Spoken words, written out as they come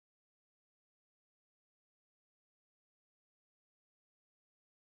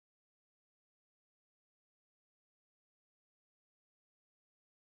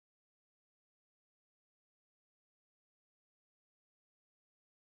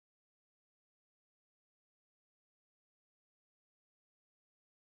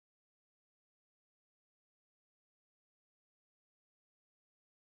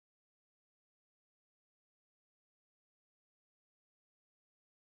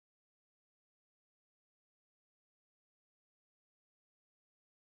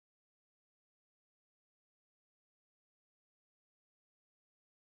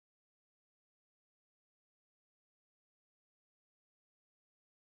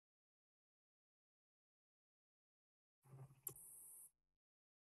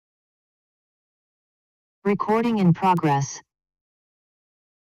Recording in progress.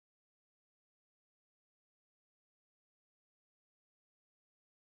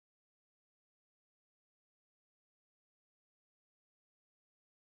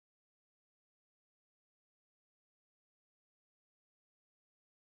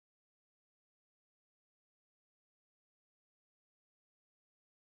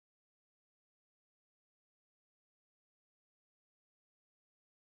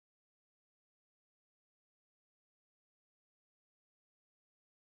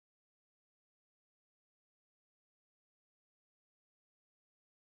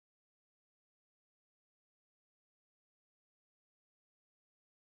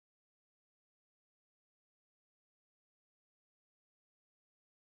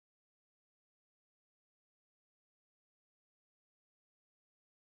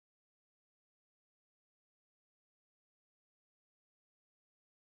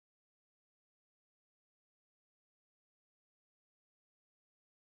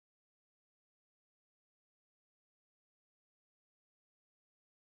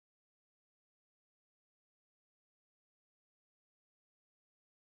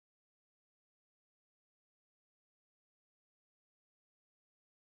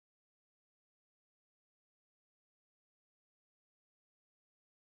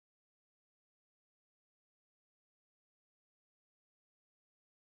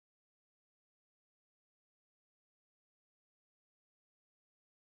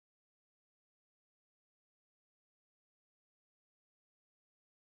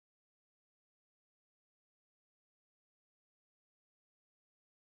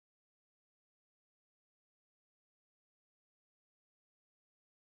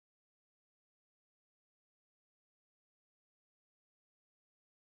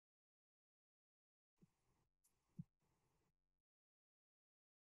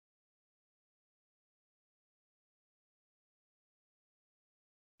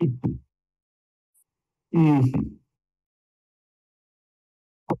 Mhm.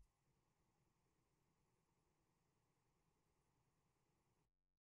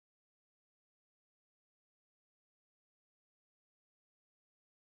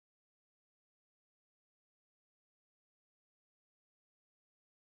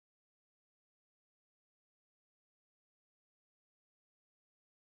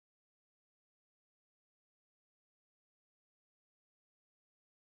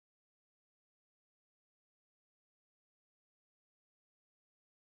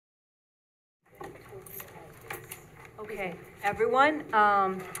 Okay, everyone,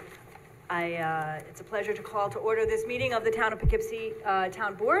 it's a pleasure to call to order this meeting of the Town of Poughkeepsie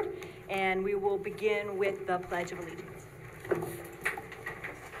Town Board, and we will begin with the Pledge of Allegiance. I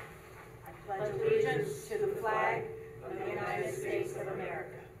pledge allegiance to the flag of the United States of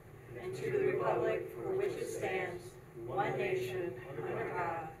America and to the republic for which it stands, one nation, under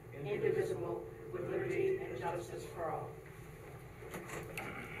God, indivisible, with liberty and justice for all.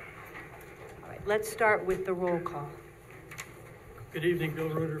 All right, let's start with the roll call. Good evening, Bill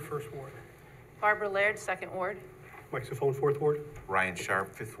Reuter, First Ward. Barbara Laird, Second Ward. Mike Saffone, Fourth Ward. Ryan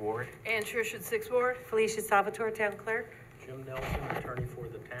Sharp, Fifth Ward. Ann Trishard, Sixth Ward. Felicia Salvatore, Town Clerk. Jim Nelson, Attorney for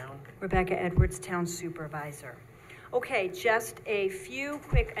the town. Rebecca Edwards, Town Supervisor. Okay, just a few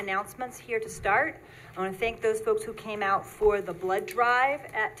quick announcements here to start. I want to thank those folks who came out for the blood drive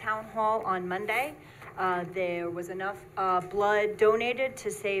at Town Hall on Monday. There was enough blood donated to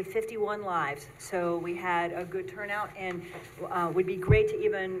save 51 lives. So we had a good turnout, and would be great to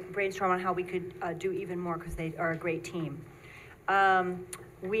even brainstorm on how we could do even more, because they are a great team.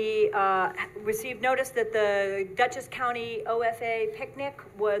 We received notice that the Dutchess County OFA picnic,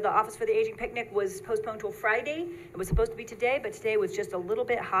 the Office for the Aging picnic, was postponed till Friday. It was supposed to be today, but today was just a little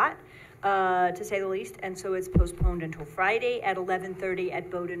bit hot, to say the least, and so it's postponed until Friday at 11:30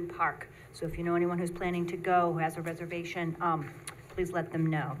 at Bowdoin Park. So if you know anyone who's planning to go, who has a reservation, please let them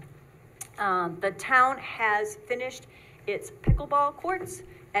know. The town has finished its pickleball courts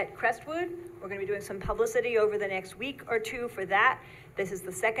at Crestwood. We're going to be doing some publicity over the next week or two for that. This is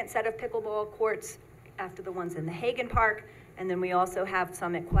the second set of pickleball courts after the ones in the Hagen Park, and then we also have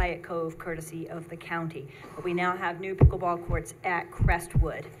some at Quiet Cove, courtesy of the county. But we now have new pickleball courts at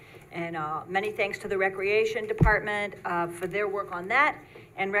Crestwood. And many thanks to the Recreation Department for their work on that,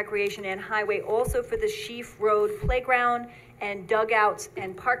 and Recreation and Highway also for the Sheaf Road Playground and dugouts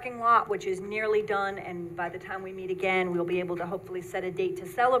and parking lot, which is nearly done. And by the time we meet again, we'll be able to hopefully set a date to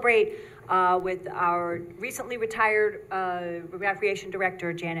celebrate with our recently retired Recreation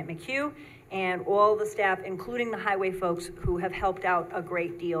Director, Janet McHugh, and all the staff, including the highway folks who have helped out a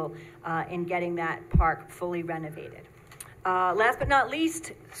great deal in getting that park fully renovated. Last but not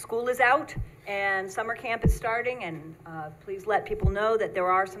least, school is out. And summer camp is starting, and please let people know that there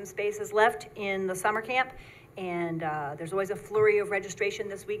are some spaces left in the summer camp. And there's always a flurry of registration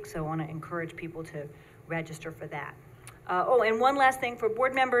this week, so I want to encourage people to register for that. And one last thing for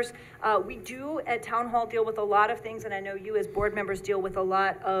board members, we do at Town Hall deal with a lot of things, and I know you as board members deal with a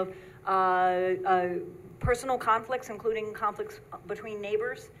lot of personal conflicts, including conflicts between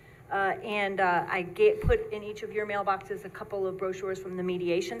neighbors. I put in each of your mailboxes a couple of brochures from the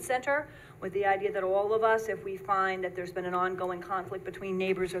Mediation Center with the idea that all of us, if we find that there's been an ongoing conflict between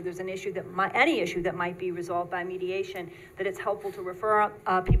neighbors or there's an issue that any issue that might be resolved by mediation, that it's helpful to refer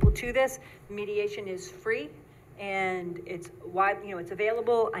people to this. Mediation is free. And it's it's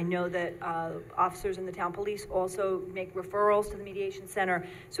available. I know that officers in the town police also make referrals to the Mediation Center,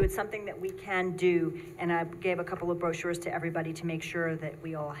 so it's something that we can do. And I gave a couple of brochures to everybody to make sure that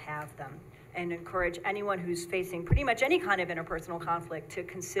we all have them. And encourage anyone who's facing pretty much any kind of interpersonal conflict to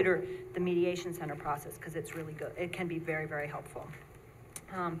consider the Mediation Center process, because it's really good. It can be very, very helpful.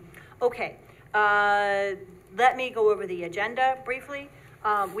 Let me go over the agenda briefly.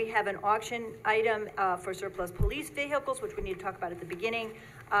 We have an auction item for surplus police vehicles, which we need to talk about at the beginning.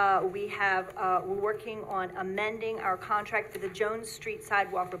 We're working on amending our contract for the Jones Street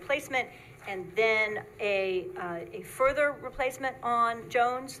sidewalk replacement, and then a further replacement on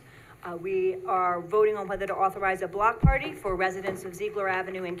Jones. We are voting on whether to authorize a block party for residents of Ziegler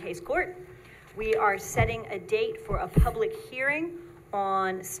Avenue and Case Court. We are setting a date for a public hearing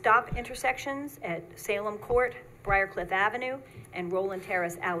on stop intersections at Salem Court, Briarcliff Avenue, and Roland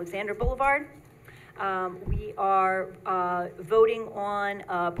Terrace, Alexander Boulevard. We are voting on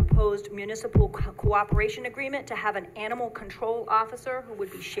a proposed municipal cooperation agreement to have an animal control officer who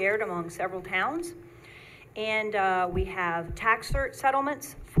would be shared among several towns. And we have tax cert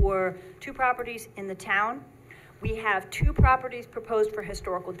settlements for 2 properties in the town. We have 2 properties proposed for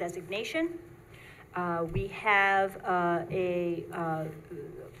historical designation. We have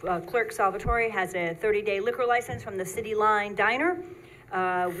Clerk Salvatore has a 30-day liquor license from the City Line Diner.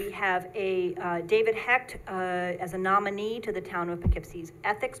 We have a David Hecht as a nominee to the town of Poughkeepsie's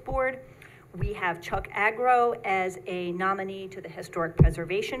Ethics Board. We have Chuck Agro as a nominee to the Historic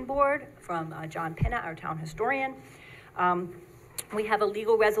Preservation Board from John Pinna, our town historian. We have a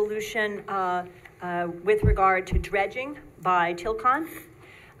legal resolution with regard to dredging by Tilcon.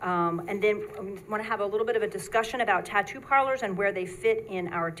 And then we want to have a little bit of a discussion about tattoo parlors and where they fit in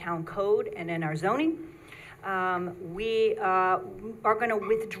our town code and in our zoning. We are going to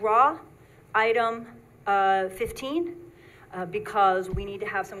withdraw item 15 because we need to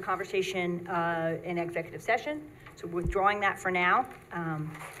have some conversation in executive session. So we're withdrawing that for now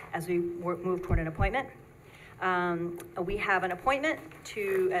as we move toward an appointment. We have an appointment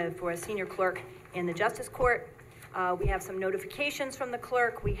for a senior clerk in the Justice Court. We have some notifications from the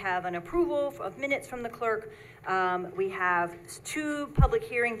clerk. We have an approval of minutes from the clerk. We have 2 public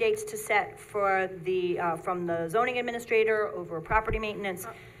hearing dates to set for from the zoning administrator over property maintenance,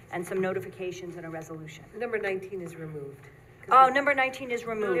 and some notifications and a resolution. Number 19 is removed. Oh, number 19 is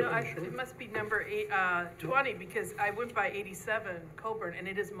removed. No, it must be number 20, because I went by 87 Coburn, and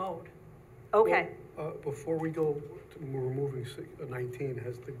it is mowed. Okay. Before we go to removing 19,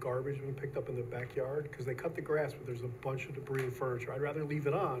 has the garbage been picked up in the backyard? Because they cut the grass, but there's a bunch of debris and furniture. I'd rather leave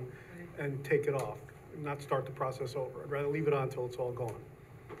it on and take it off, not start the process over. I'd rather leave it on until it's all gone.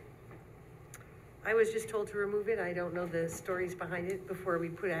 I was just told to remove it. I don't know the stories behind it before we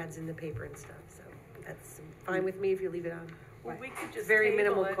put ads in the paper and stuff. So that's fine with me if you leave it on. Well, we could just Very table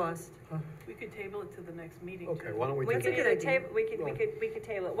minimal it. cost. We could table it to the next meeting. Okay, too. why don't we We take could it? either table, we could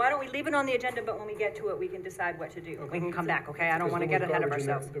table it. Why don't we leave it on the agenda, but when we get to it, we can decide what to do. Okay. We can come back, okay? I don't want to get ahead of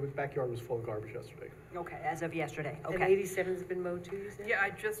ourselves. The backyard was full of garbage yesterday. Okay, as of yesterday, And okay. 87's been mowed too, you said? Yeah,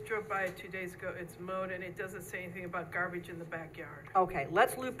 I just drove by it 2 days ago. It's mowed, and it doesn't say anything about garbage in the backyard. Okay,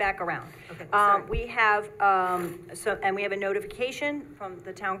 let's loop back around. Okay, sorry. We have, we have a notification from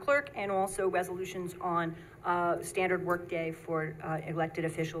the town clerk and also resolutions on standard workday for elected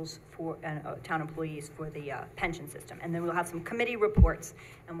officials for town employees for the pension system. And then we'll have some committee reports,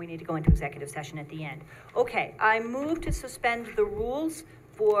 and we need to go into executive session at the end. Okay, I move to suspend the rules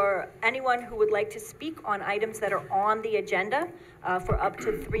for anyone who would like to speak on items that are on the agenda for up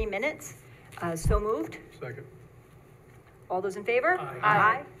to 3 minutes. So moved. Second. All those in favor? Aye.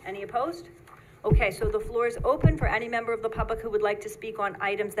 Aye. Any opposed? Okay, so the floor is open for any member of the public who would like to speak on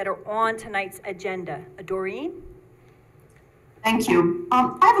items that are on tonight's agenda. Doreen? Thank you.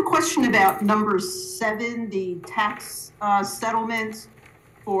 I have a question about number 7, the tax settlement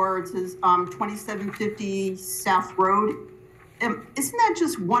for, it says 2750 South Road. Isn't that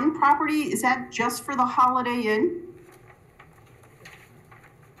just one property? Is that just for the Holiday Inn?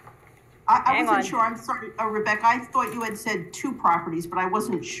 I Hang wasn't on. sure, I'm sorry, Rebecca, I thought you had said 2 properties, but I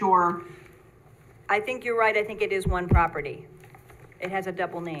wasn't sure. I think you're right. I think it is one property. It has a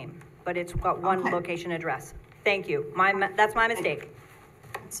double name, but it's got one Okay. location address. Thank you. That's my mistake.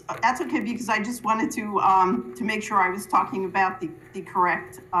 That's okay, because I just wanted to make sure I was talking about the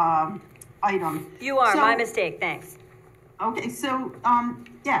correct item. You are, So- my mistake, thanks. Okay, so,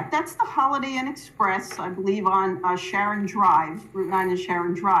 yeah, that's the Holiday Inn Express, I believe, on Sharon Drive, Route 9 and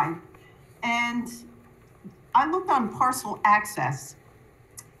Sharon Drive. And I looked on Parcel Access,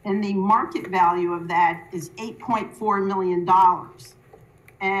 and the market value of that is $8.4 million.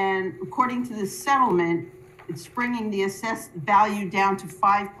 And according to the settlement, it's bringing the assessed value down to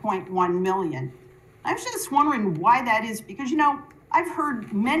 5.1 million. I was just wondering why that is, because, you know, I've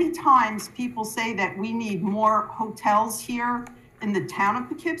heard many times people say that we need more hotels here in the town of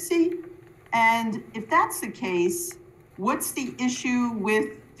Poughkeepsie. And if that's the case, what's the issue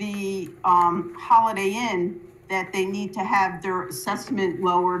with the Holiday Inn that they need to have their assessment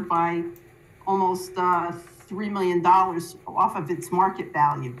lowered by almost $3 million off of its market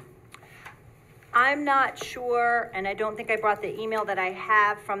value? I'm not sure, and I don't think I brought the email that I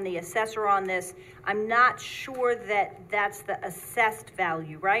have from the assessor on this. I'm not sure that that's the assessed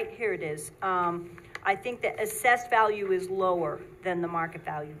value, right? Here it is. I think the assessed value is lower than the market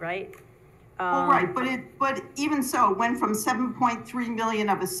value, right? Well, right, but even so, it went from 7.3 million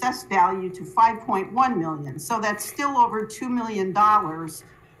of assessed value to 5.1 million. So that's still over $2 million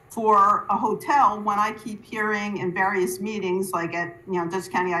for a hotel, when I keep hearing in various meetings, like at, you know, Dutchess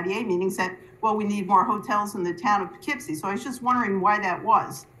County IDA meetings, that, well, we need more hotels in the town of Poughkeepsie. So I was just wondering why that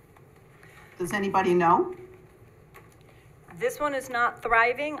was. Does anybody know? This one is not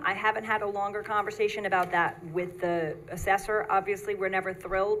thriving. I haven't had a longer conversation about that with the assessor. Obviously, we're never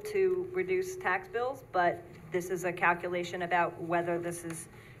thrilled to reduce tax bills, but this is a calculation about whether this is,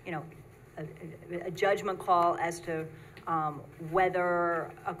 you know, a judgment call as to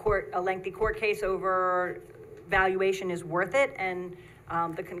whether a lengthy court case over valuation is worth it. And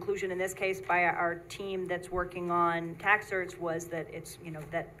the conclusion in this case by our team that's working on tax certs was that it's, you know,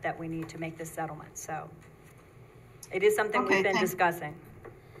 that we need to make this settlement. So it is something we've been discussing.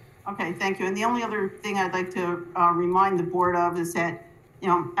 Okay, thank you. And the only other thing I'd like to remind the board of is that, you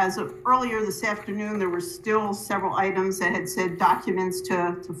know, as of earlier this afternoon, there were still several items that had said documents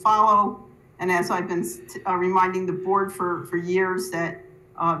to follow. And as I've been reminding the board for years, that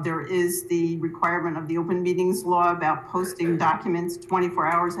there is the requirement of the open meetings law about posting documents 24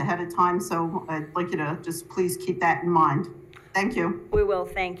 hours ahead of time. So I'd like you to just please keep that in mind. Thank you. We will,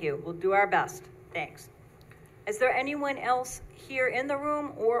 thank you. We'll do our best. Thanks. Is there anyone else here in the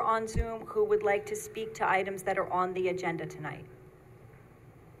room or on Zoom who would like to speak to items that are on the agenda tonight?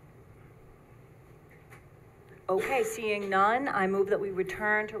 Okay, seeing none, I move that we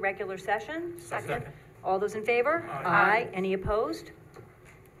return to regular session. Second. All those in favor? Aye. Any opposed?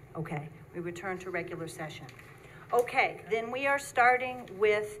 Okay, we return to regular session. Okay, then we are starting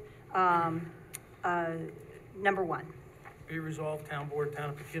with number 1. Be resolved, Town Board, Town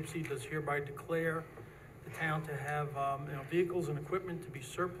of Poughkeepsie does hereby declare the town to have vehicles and equipment to be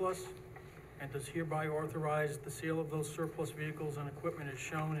surplus, and does hereby authorize the sale of those surplus vehicles and equipment as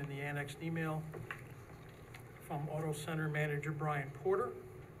shown in the annexed email from Auto Center Manager Brian Porter,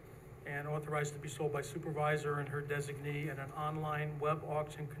 and authorized to be sold by supervisor and her designee at an online web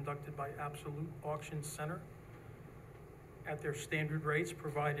auction conducted by Absolute Auction Center at their standard rates,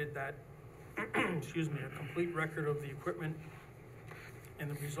 provided that excuse me, a complete record of the equipment and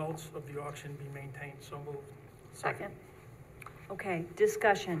the results of the auction be maintained. So moved. Second. Okay,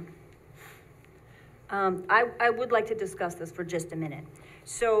 discussion. I would like to discuss this for just a minute.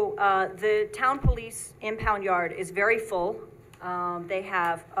 So the town police impound yard is very full. They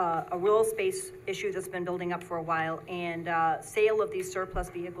have a real space issue that's been building up for a while, and sale of these surplus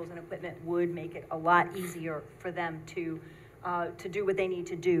vehicles and equipment would make it a lot easier for them to do what they need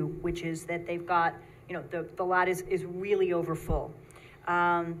to do, which is that they've got, you know, the lot is really over full.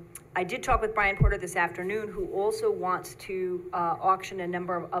 I did talk with Brian Porter this afternoon, who also wants to auction a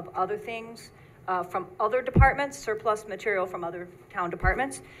number of other things from other departments, surplus material from other town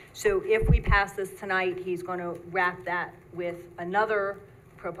departments. So if we pass this tonight, he's going to wrap that with another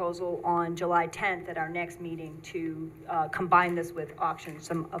proposal on July 10th at our next meeting to combine this with auction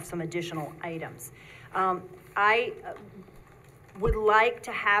some additional items. I would like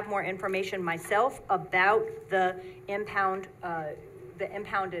to have more information myself about the impounded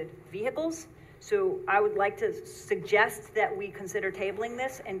vehicles. So I would like to suggest that we consider tabling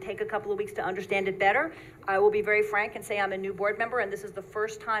this and take a couple of weeks to understand it better. I will be very frank and say I'm a new board member, and this is the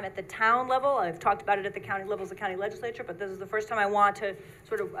first time at the town level. I've talked about it at the county level as the county legislature, but this is the first time I want to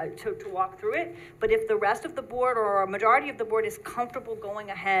sort of to walk through it. But if the rest of the board or a majority of the board is comfortable going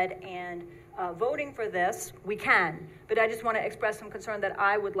ahead and voting for this, we can. But I just want to express some concern that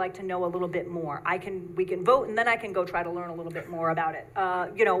I would like to know a little bit more. We can vote, and then I can go try to learn a little bit more about it.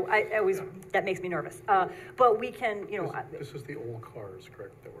 I always, that makes me nervous. But we can, This is the old cars,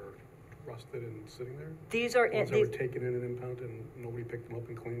 correct, that were rusted and sitting there? These are Ones that were taken in and impounded and nobody picked them up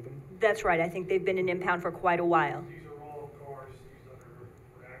and cleaned them? That's right. I think they've been in impound for quite a while. These are all cars seized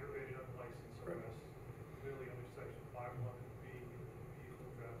for aggravated unlicensed arrest, clearly under section 511B of the Vehicle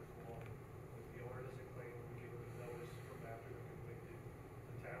Traffic Law. If the owner doesn't claim them, give them notice from after they're convicted,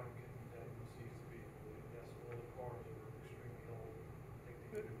 the town can then seize the vehicle. And yes, all the cars are extremely old.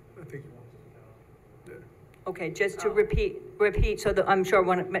 I think, Okay, just to repeat, so that I'm sure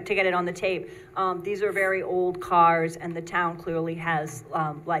to get it on the tape, these are very old cars, and the town clearly has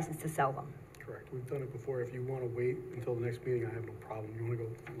license to sell them. correct. We've done it before. If you want to wait until the next meeting, I have no problem. You want to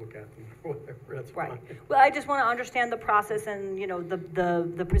go look at them, whatever, that's fine. Right. Well, I just want to understand the process and,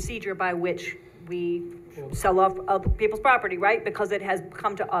 the procedure by which we sell off people's property, right? Because it has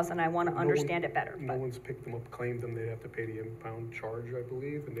come to us, and I want to understand it better. No one's picked them up, claimed them. They'd have to pay the impound charge, I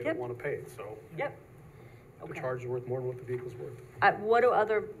believe, and they Yep. don't want to pay it, so. Yep. The Okay. charge is worth more than what the vehicle's worth.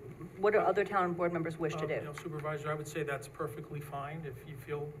 What do other town board members wish to do? Supervisor, I would say that's perfectly fine if you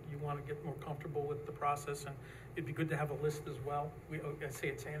feel you want to get more comfortable with the process, and it'd be good to have a list as well. I say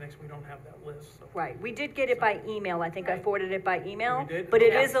it's annexed, we don't have that list, so. Right, we did get it by email, I think I forwarded it by email. We did? But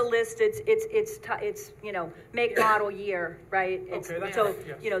it Yes. is a list, it's, make, model, year, right? Okay, that's So,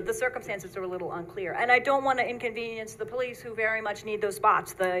 right, yes. the circumstances are a little unclear. And I don't want to inconvenience the police who very much need those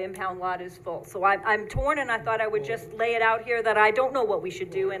spots, the impound lot is full. So I'm torn, and I thought I would just lay it out here that I don't know what we should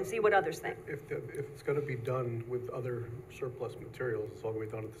do and see what others think. If it's gonna be done with other surplus materials, it's all gonna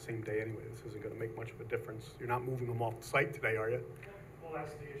be done at the same day anyway. This isn't gonna make much of a difference. You're not moving them off the site today, are you? Well,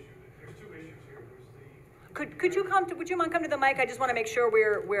 that's the issue. There's two issues here. There's the. Would you mind coming to the mic? I just want to make sure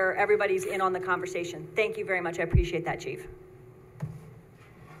we're everybody's in on the conversation. Thank you very much, I appreciate that, Chief.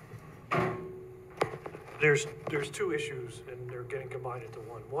 There's two issues, and they're getting combined into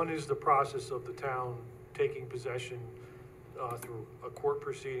one. One is the process of the town taking possession through a court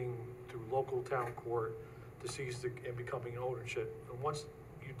proceeding, through local town court, to seize and becoming ownership. And once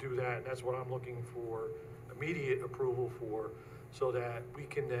you do that, that's what I'm looking for immediate approval for, so that we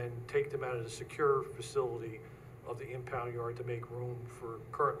can then take them out of the secure facility of the impound yard to make room for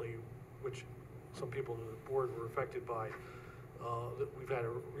currently, which some people on the board were affected by. We've had a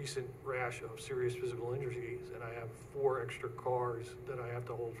recent rash of serious physical injuries, and I have 4 extra cars that I have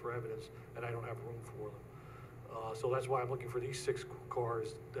to hold for evidence, and I don't have room for them. So that's why I'm looking for these 6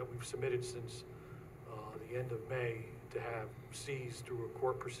 cars that we've submitted since the end of May to have seized through a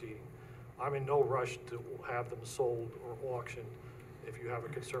court proceeding. I'm in no rush to have them sold or auctioned if you have a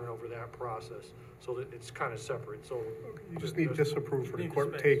concern over that process. So that it's kind of separate, so. You just need disapprove for the Need court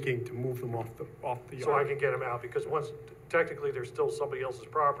space. taking to move them off the yard. So I can get them out, because technically they're still somebody else's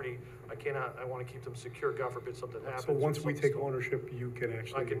property. I want to keep them secure, God forbid something happens. So once or we something take ownership, you can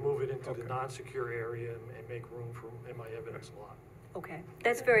actually. I can move it into the Okay. non-secure area and make room in my evidence lot. Okay,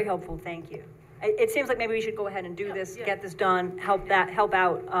 that's very helpful, thank you. It seems like maybe we should go ahead and do this, yeah. get this done, help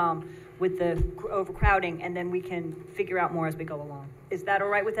out with the overcrowding, and then we can figure out more as we go along. Is that all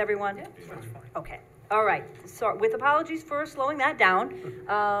right with everyone? Yeah. That's fine. Okay, all right. So with apologies for slowing that down,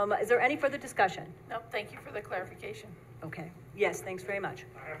 is there any further discussion? No, thank you for the clarification. Okay, yes, thanks very much.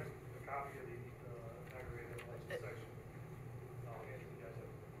 I have a copy of the aggravated license section. I'll hand you guys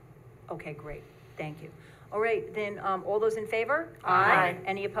that. Okay, great, thank you. All right, then, all those in favor? Aye.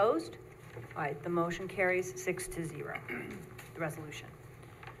 Any opposed? All right, the motion carries 6-0, the resolution.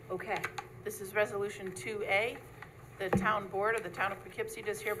 Okay, This is Resolution 2A. The Town Board of the Town of Poughkeepsie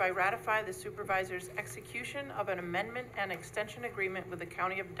does hereby ratify the supervisor's execution of an amendment and extension agreement with the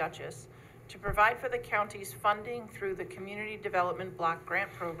County of Dutchess to provide for the county's funding through the Community Development Block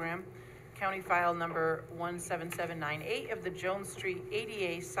Grant Program, County File Number 17798 of the Jones Street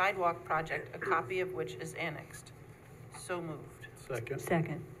ADA Sidewalk Project, a copy of which is annexed. So moved.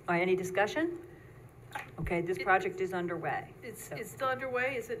 Second. all right, any discussion? Okay, this project is underway. It's So- still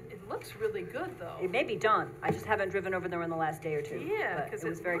underway. It looks really good, though. It may be done, I just haven't driven over there in the last day or two. Yeah, but because it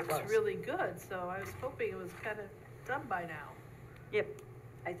was it very looks close. really good, so I was hoping it was kind of done by now. Yep,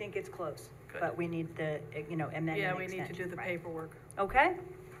 I think it's close, Good. but we need the, amendment Yeah, and we need to do extension, the right. paperwork. Okay,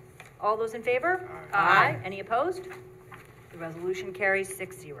 all those in favor? Aye. Any opposed? The resolution carries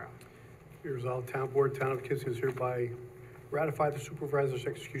 6-0. Be resolved, Town Board, Town of Poughkeepsie is hereby ratify the supervisor's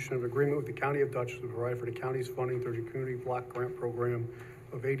execution of an agreement with the County of Dutchess to provide for the county's funding through the Community Block Grant Program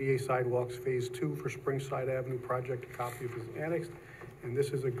of ADA Sidewalks Phase 2 for Springside Avenue project. A copy of it is annexed, and this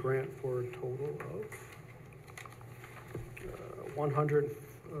is a grant for a total of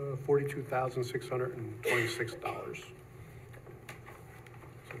 $142,626.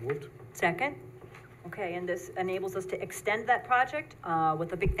 So moved. Second. Okay, and this enables us to extend that project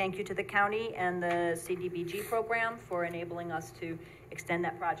with a big thank you to the county and the CDBG program for enabling us to extend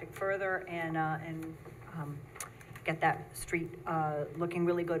that project further and get that street looking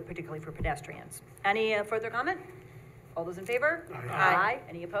really good, particularly for pedestrians. Any further comment? All those in favor? Aye.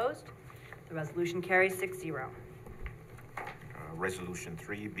 Any opposed? The resolution carries 6-0. Resolution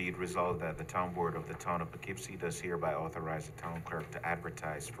 3, be it resolved that the Town Board of the Town of Poughkeepsie does hereby authorize the town clerk to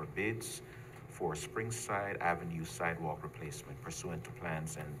advertise for bids for Springside Avenue sidewalk replacement pursuant to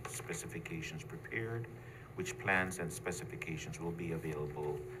plans and specifications prepared, which plans and specifications will be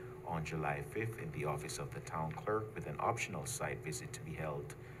available on July 5th in the office of the town clerk, with an optional site visit to be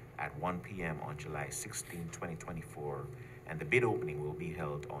held at 1 p.m. on July 16, 2024, and the bid opening will be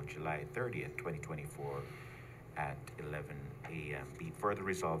held on July 30th, 2024 at 11 a.m. Be it further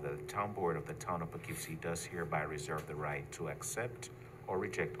resolved that the Town Board of the Town of Poughkeepsie does hereby reserve the right to accept or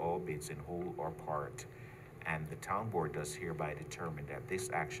reject all bids in whole or part, and the Town Board does hereby determine that this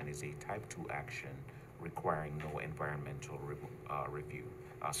action is a Type 2 action requiring no environmental review.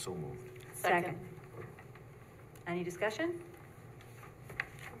 So moved. Second. Any discussion?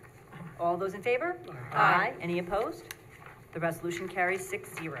 All those in favor? Aye. Any opposed? The resolution carries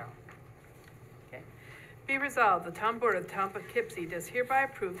 6-0. Be resolved, the Town Board of the Town of Poughkeepsie does hereby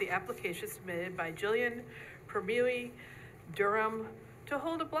approve the application submitted by Jillian Permuli Durham to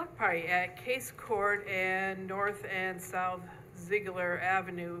hold a block party at Case Court and North and South Ziegler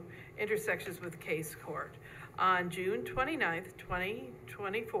Avenue intersections with Case Court on June 29th,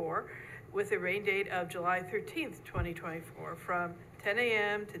 2024, with a rain date of July 13th, 2024, from 10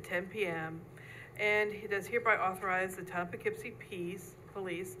 a.m. to 10 p.m. And he does hereby authorize the Town of Poughkeepsie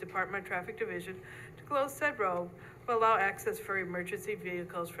Police Department Traffic Division to close said road, but allow access for emergency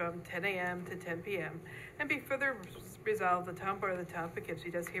vehicles from 10 a.m. to 10 p.m. And be further resolved, the Town Board of the Town of Poughkeepsie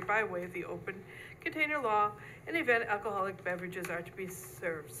does hereby waive the open container law in the event alcoholic beverages are to be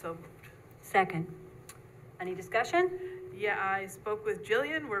served. So moved. Second. Any discussion? Yeah, I spoke with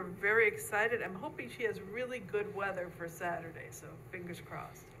Jillian. We're very excited. I'm hoping she has really good weather for Saturday, so fingers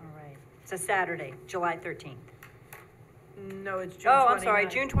crossed. All right. It's a Saturday, July 13th. No, it's June 29th. Oh, I'm sorry,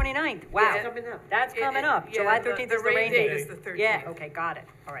 June 29th. Wow. It's coming up. That's coming up. Yeah, July 13th is the rain date. is the 13th. Yeah, okay, got it.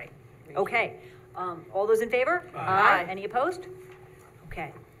 All right. Okay. All those in favor? Aye. Any opposed?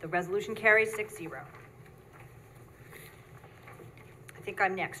 Okay, the resolution carries 6-0. I think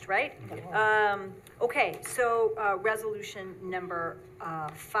I'm next, right? Okay, so resolution number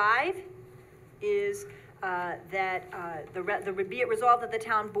 5 is that be it resolved that the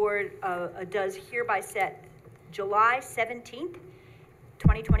town board does hereby set July 17th,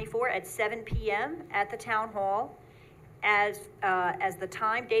 2024 at 7 p.m. at the town hall as the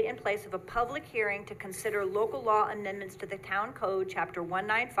time, date, and place of a public hearing to consider local law amendments to the town code, chapter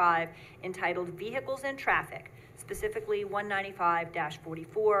 195, entitled Vehicles and Traffic, specifically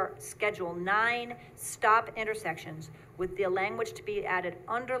 195-44, schedule 9, stop intersections, with the language to be added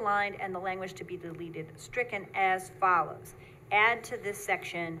underlined and the language to be deleted stricken as follows. Add to this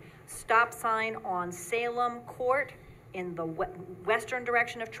section, stop sign on Salem Court in the western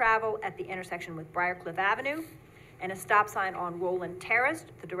direction of travel at the intersection with Briarcliff Avenue, and a stop sign on Roland Terrace.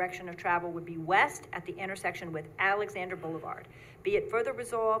 The direction of travel would be west at the intersection with Alexander Boulevard. Be it further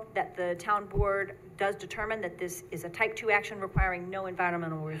resolved that the town board does determine that this is a type 2 action requiring no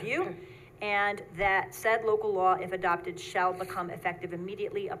environmental review, and that said local law, if adopted, shall become effective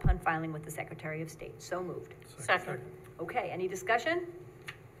immediately upon filing with the Secretary of State. So moved. Second. Okay, any discussion?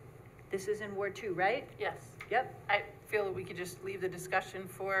 This is in Ward 2, right? Yes. Yep, I feel that we could just leave the discussion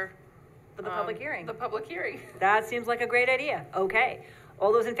for for the public hearing. the public hearing. That seems like a great idea. Okay.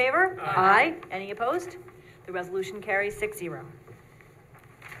 All those in favor? Aye. Any opposed? The resolution carries 6-0.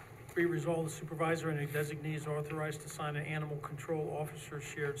 Be resolved, the supervisor and a designee is authorized to sign an animal control officer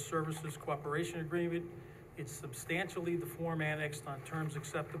shared services cooperation agreement. It's substantially the form annexed on terms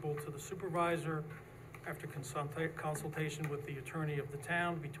acceptable to the supervisor after consultation with the attorney of the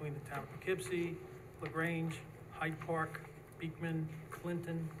town between the town of Poughkeepsie, LaGrange, Hyde Park, Beekman,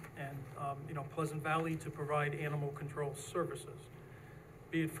 Clinton, and Pleasant Valley to provide animal control services.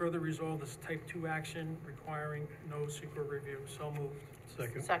 Be it further resolved, this type 2 action requiring no secret review. So moved.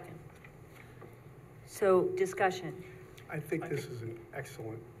 Second. Second. So discussion. I think this is an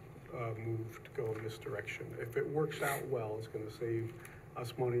excellent move to go in this direction. If it works out well, it's gonna save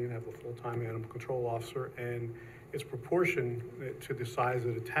us money and have a full-time animal control officer, and it's proportioned to the size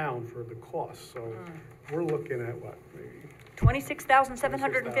of the town for the cost. So we're looking at what, maybe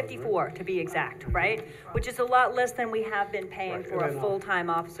 26,754 to be exact, right? Which is a lot less than we have been paying Right, for and a then, full-time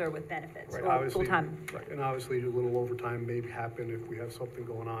officer with benefits, right, or obviously, full-time. right, and obviously a little overtime may happen if we have something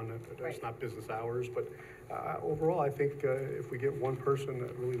going on that's Right. not business hours. But overall, I think if we get one person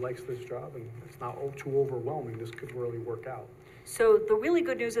that really likes this job and it's not too overwhelming, this could really work out. So the really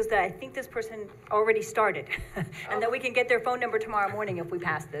good news is that I think this person already started, and that we can get their phone number tomorrow morning if we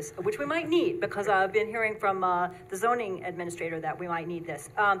pass this, which we might need, because I've been hearing from the zoning administrator that we might need this.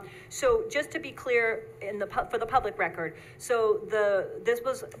 So just to be clear, for the public record, so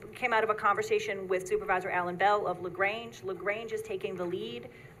this came out of a conversation with Supervisor Alan Bell of LaGrange. LaGrange is taking the lead.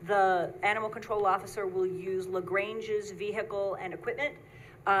 The animal control officer will use LaGrange's vehicle and equipment.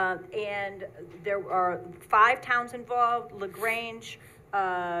 And there are 5 towns involved: LaGrange,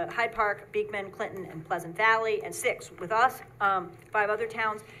 Hyde Park, Beekman, Clinton, and Pleasant Valley, and 6 with us, 5 other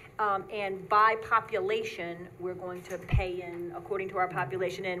towns. And by population, we're going to pay in according to our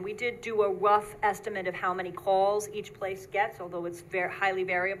population. And we did do a rough estimate of how many calls each place gets, although it's very highly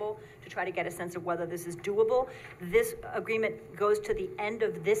variable, to try to get a sense of whether this is doable. This agreement goes to the end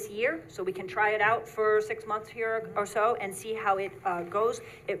of this year, so we can try it out for 6 months here or so and see how it goes.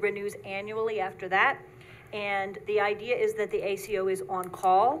 It renews annually after that. And the idea is that the ACO is on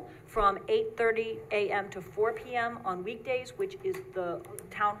call from 8:30 a.m. to 4 p.m. on weekdays, which is the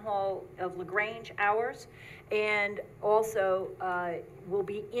Town Hall of LaGrange hours, and also will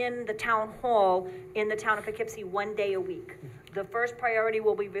be in the Town Hall in the town of Poughkeepsie 1 day a week. The first priority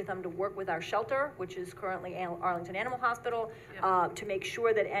will be for them to work with our shelter, which is currently Arlington Animal Hospital, to make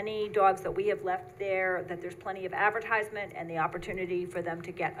sure that any dogs that we have left there, that there's plenty of advertisement and the opportunity for them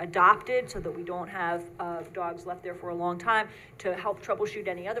to get adopted, so that we don't have dogs left there for a long time, to help troubleshoot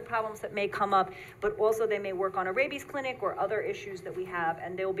any other problems that may come up. But also they may work on a rabies clinic or other issues that we have,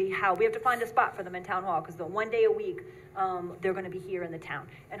 and they'll be we have to find a spot for them in Town Hall, because the 1 day a week they're going to be here in the town.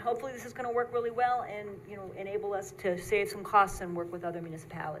 And hopefully this is going to work really well and enable us to save some costs and work with other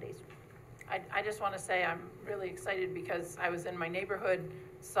municipalities. I just want to say I'm really excited because I was in my neighborhood,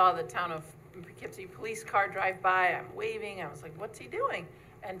 saw the town of Poughkeepsie police car drive by. I'm waving. I was like, what's he doing?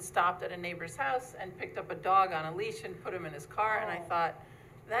 And stopped at a neighbor's house and picked up a dog on a leash and put him in his car. And I thought,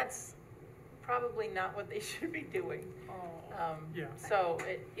 that's probably not what they should be doing. Yeah. So,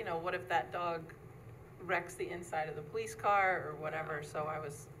 what if that dog wrecks the inside of the police car or whatever? So I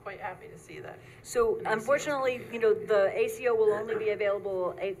was quite happy to see that. So unfortunately, the ACO will only be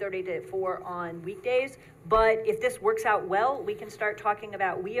available 8:30 to 4 on weekdays. But if this works out well, we can start talking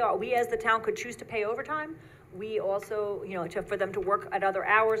about, we as the town could choose to pay overtime. We also, for them to work at other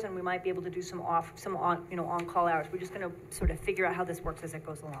hours, and we might be able to do some on-call hours. We're just going to sort of figure out how this works as it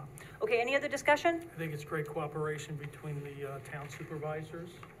goes along. Okay, any other discussion? I think it's great cooperation between the town supervisors.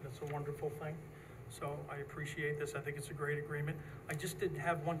 That's a wonderful thing. So I appreciate this. I think it's a great agreement. I just did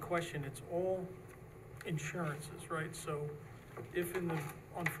have one question. It's all insurances, right? So if in the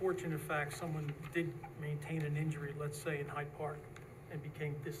unfortunate fact someone did maintain an injury, let's say in Hyde Park, and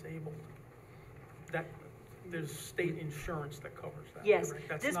became disabled, that there's state insurance that covers that. Yes, correct?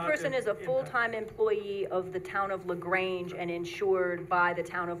 That's this not person is a impact. full-time employee of the town of LaGrange and insured by the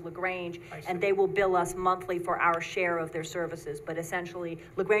town of LaGrange, I see. and they will bill us monthly for our share of their services. But essentially,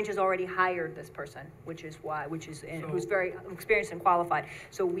 LaGrange has already hired this person, who's very experienced and qualified.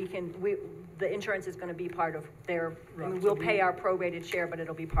 So the insurance is going to be part of their. Right, We'll so pay our prorated share, but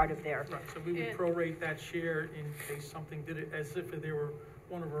it'll be part of their. Right, so we would prorate that share in case something did it, as if they were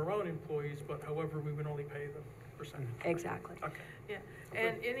one of our own employees, but however, we would only pay the percentage. Exactly. Okay. Yeah,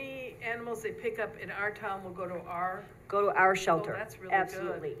 and any animals they pick up in our town will go to our. Go to our shelter. Oh, that's really good.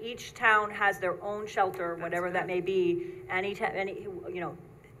 Absolutely. Each town has their own shelter, whatever that may be.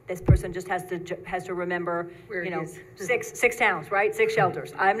 This person just has to remember, Where it is. six towns, right? 6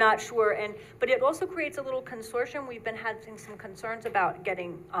 shelters. I'm not sure, but it also creates a little consortium. We've been having some concerns about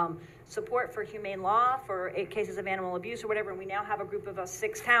getting support for humane law for cases of animal abuse or whatever, and we now have a group of us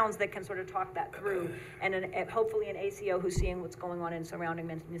 6 towns that can sort of talk that through, and hopefully an ACO who's seeing what's going on in surrounding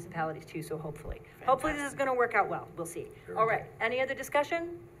municipalities too. So hopefully this is going to work out well. We'll see. All right. Any other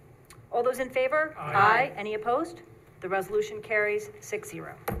discussion? All those in favor? Aye. Any opposed? The resolution carries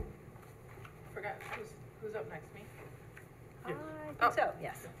 6-0. Forgot, who's up next, me? I think so,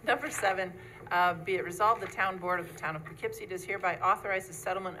 yes. Number 7, be it resolved, the town board of the town of Poughkeepsie does hereby authorize the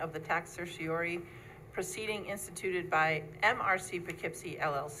settlement of the tax certiorari proceeding instituted by MRC Poughkeepsie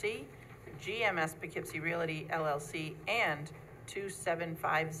LLC, GMS Poughkeepsie Realty LLC, and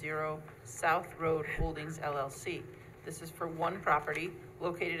 2750 South Road Holdings LLC. This is for one property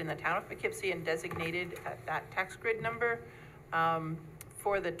located in the town of Poughkeepsie and designated at that tax grid number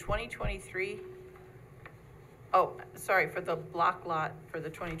for the 2023, for the block lot for the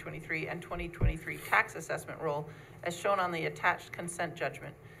 2023 and 2023 tax assessment roll as shown on the attached consent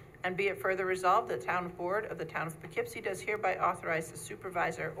judgment. And be it further resolved, the town board of the town of Poughkeepsie does hereby authorize the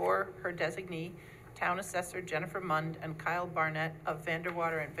supervisor or her designee, town assessor Jennifer Mund and Kyle Barnett of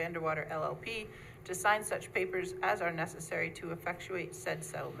Vanderwater and Vanderwater LLP to sign such papers as are necessary to effectuate said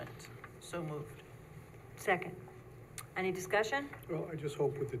settlement. So moved. Second. Any discussion? Well, I just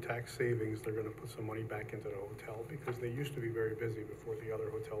hope with the tax savings, they're gonna put some money back into the hotel because they used to be very busy before the other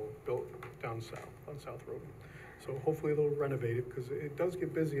hotel built down south, on South Road. So hopefully they'll renovate it because it does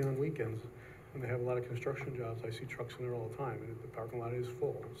get busy on weekends and they have a lot of construction jobs. I see trucks in there all the time and the parking lot is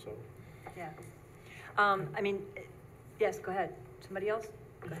full, so. Yeah. Yes, go ahead. Somebody else?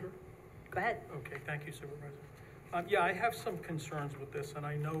 Go ahead. Go ahead. Okay, thank you, Supervisor. Yeah, I have some concerns with this, and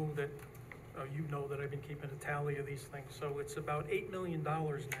I know that, you know that I've been keeping a tally of these things. So it's about $8 million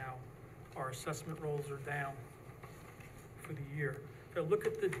now. Our assessment rolls are down for the year. Now look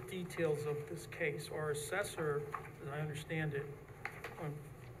at the details of this case. Our assessor, as I understand it,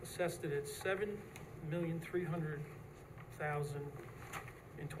 assessed it at $7,300,000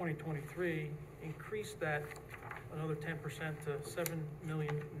 in 2023, increased that another 10% to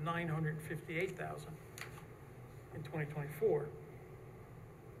 $7,958,000 in 2024.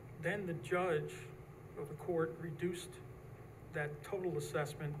 Then the judge of the court reduced that total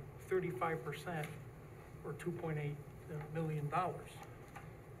assessment 35%, or $2.8 million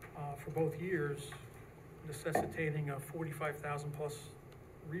for both years, necessitating a $45,000 plus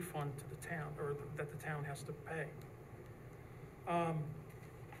refund to the town, or that the town has to pay.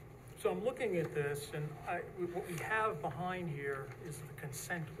 So I'm looking at this, and what we have behind here is the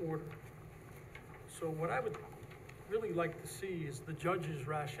consent order. So what I would really like to see is the judge's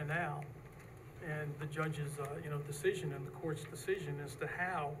rationale and the judge's decision and the court's decision as to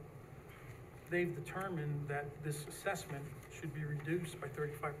how they've determined that this assessment should be reduced by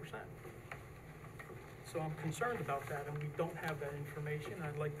 35%. So I'm concerned about that, and we don't have that information.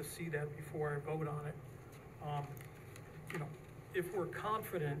 I'd like to see that before I vote on it. If we're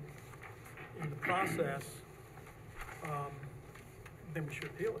confident in the process, then we should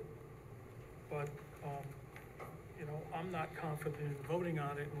appeal it. But, I'm not confident in voting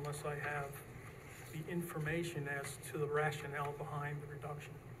on it unless I have the information as to the rationale behind the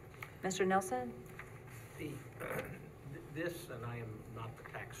reduction. Mr. Nelson? This, and I am not the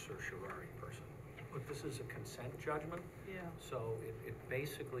tax certiorari person, but this is a consent judgment. Yeah. So it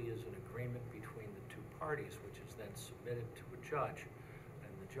basically is an agreement between the two parties, which is then submitted to a judge,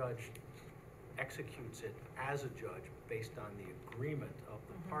 and the judge executes it as a judge based on the agreement of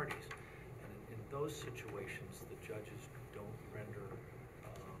the parties. And in those situations, the judges don't render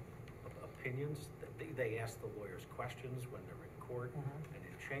opinions. They ask the lawyers questions when they're in court and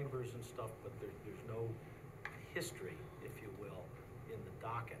in chambers and stuff, but there's no history, if you will, in the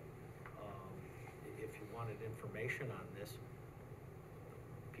docket. If you wanted information on this,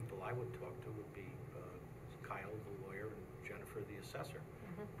 people I would talk to would be Kyle, the lawyer, and Jennifer, the assessor.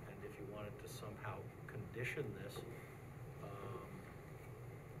 And if you wanted to somehow condition this,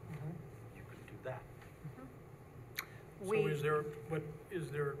 you could do that.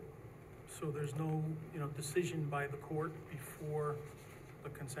 So there's no, decision by the court before the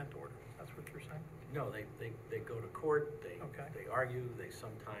consent order? That's what you're saying? No, they go to court, they argue, they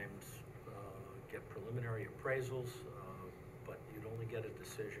sometimes get preliminary appraisals, but you'd only get a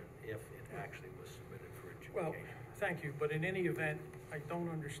decision if it actually was submitted for adjudication. Well, thank you, but in any event, I don't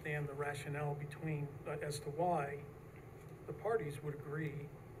understand the rationale as to why the parties would agree,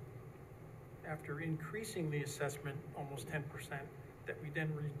 after increasing the assessment almost 10%, that we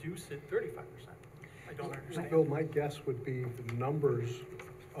then reduce it 35%. I don't understand. Bill, my guess would be the numbers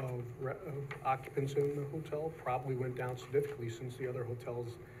of occupants in the hotel probably went down significantly since the other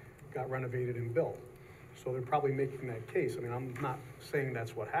hotels got renovated and built. So they're probably making that case. I mean, I'm not saying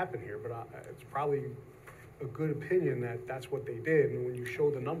that's what happened here, but it's probably a good opinion that that's what they did. And when you show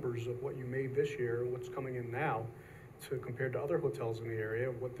the numbers of what you made this year and what's coming in now, compared to other hotels in the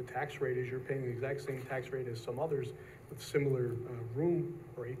area, what the tax rate is, you're paying the exact same tax rate as some others with similar room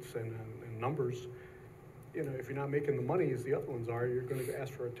rates and numbers. If you're not making the money as the other ones are, you're going to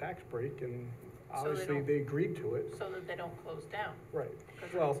ask for a tax break, and obviously they agreed to it. So that they don't close down. Right.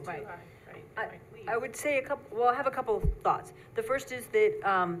 Well, Right. Right. I would say I have a couple of thoughts. The first is that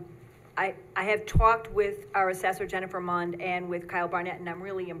I have talked with our assessor, Jennifer Mund, and with Kyle Barnett, and I'm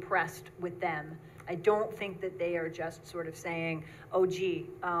really impressed with them. I don't think that they are just sort of saying, oh, gee,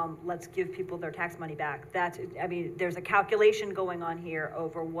 let's give people their tax money back. I mean, there's a calculation going on here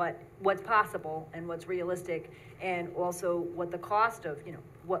over what's possible and what's realistic, and also what the cost of,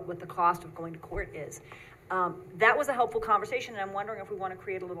 what the cost of going to court is. That was a helpful conversation, and I'm wondering if we want to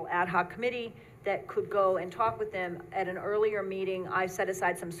create a little ad hoc committee that could go and talk with them. At an earlier meeting, I set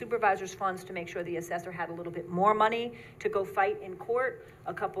aside some supervisors' funds to make sure the assessor had a little bit more money to go fight in court,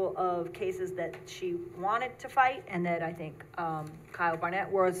 a couple of cases that she wanted to fight, and that I think Kyle Barnett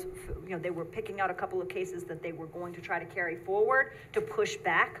was, they were picking out a couple of cases that they were going to try to carry forward to push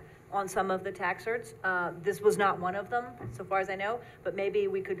back on some of the tax certs. This was not one of them, so far as I know, but maybe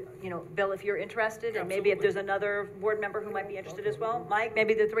we could, Bill, if you're interested, and maybe if there's another board member who might be interested as well, Mike,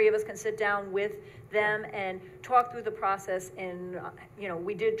 maybe the three of us can sit down with them and talk through the process. And,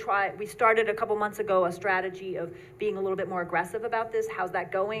 we started a couple months ago a strategy of being a little bit more aggressive about this. How's that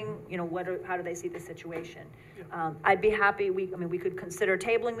going? How do they see the situation? I'd be happy, we could consider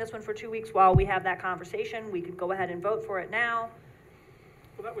tabling this one for 2 weeks while we have that conversation. We could go ahead and vote for it now.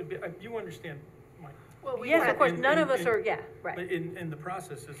 Well, that would be, you understand, Mike. Well, Yes, of course, none of us are, right. But in the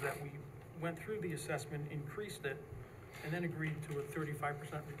process is that we went through the assessment, increased it, and then agreed to a 35%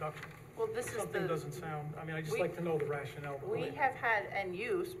 reduction. Well, this is Something doesn't sound, I just like to know the rationale. We have had, and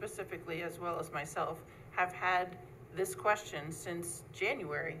you specifically, as well as myself, have had this question since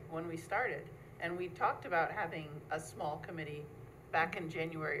January when we started. And we talked about having a small committee back in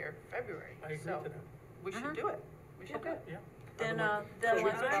January or February. I agree to that. We should do it. We should do it. Yeah. Then So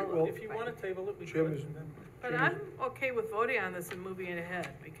let's well, if you want to table it, we Jim could. is- and then- But I'm okay with voting on this and moving it ahead,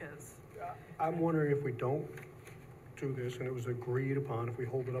 because I'm wondering if we don't do this and it was agreed upon, if we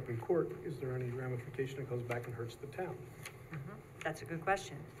hold it up in court, is there any ramification that comes back and hurts the town? That's a good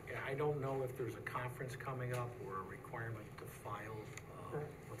question. Yeah, I don't know if there's a conference coming up or a requirement to file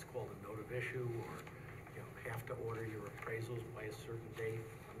what's called a note of issue, or have to order your appraisals by a certain date.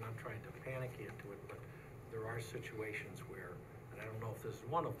 I'm not trying to panic you into it, but there are situations where, and I don't know if this is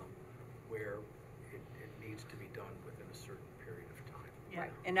one of them, where it needs to be done within a certain period of time.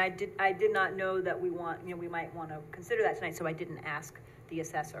 Right, and I did not know that we might want to consider that tonight, so I didn't ask the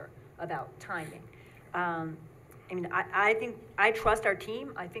assessor about timing. I think, I trust our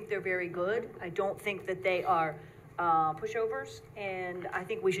team. I think they're very good. I don't think that they are pushovers, and I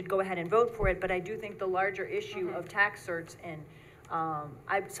think we should go ahead and vote for it, but I do think the larger issue of tax certs, and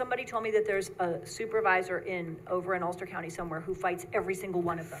somebody told me that there's a supervisor over in Ulster County somewhere who fights every single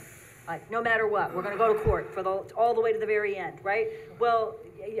one of them. Like, no matter what, we're gonna go to court for all the way to the very end, right? Well,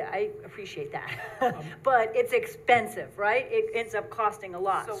 yeah, I appreciate that. But it's expensive, right? It ends up costing a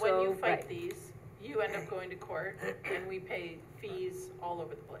lot, So when you fight right. these, you end up going to court and we pay fees all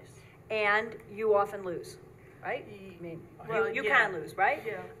over the place. And you often lose, right? I mean, Well, you yeah. can lose, right?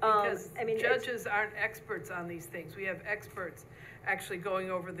 Yeah, because judges aren't experts on these things. We have experts actually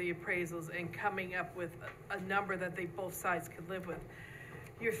going over the appraisals and coming up with a number that both sides can live with.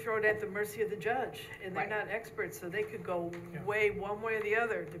 You're thrown at the mercy of the judge, and they're not experts, so they could go way one way or the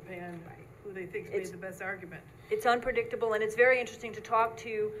other, depending on who they think made the best argument. It's unpredictable, and it's very interesting to talk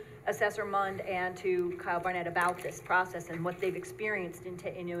to Assessor Mund and to Kyle Barnett about this process and what they've experienced in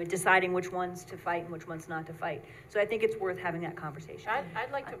deciding which ones to fight and which ones not to fight. So I think it's worth having that conversation.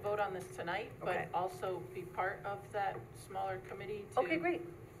 I'd like to vote on this tonight, but Okay. also be part of that smaller committee to Okay, great.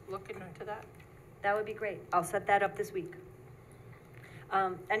 look into that. That would be great. I'll set that up this week.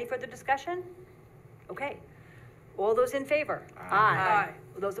 Any further discussion? Okay. All those in favor? Aye.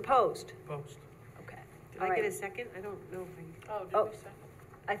 Those opposed? Post. Okay. Did All I get right. a second? I don't know if Oh, Oh. did we second?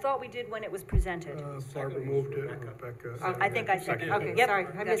 I thought we did when it was presented. Barbara moved it, Rebecca. I think I seconded. I, okay, Yep, sorry,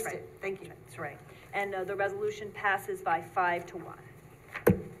 I that's missed right. it. Thank you. That's right. And the resolution passes by 5-1.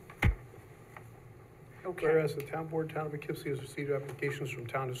 Okay. Whereas the town board, town of Poughkeepsie, has received applications from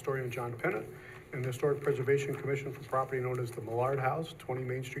town historian John Pennant and the Historic Preservation Commission for property known as the Millard House, 20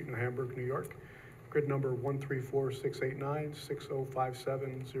 Main Street, New Hamburg, New York. Grid number 134-689,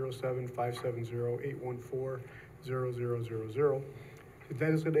 6057-07-570-814-0000. To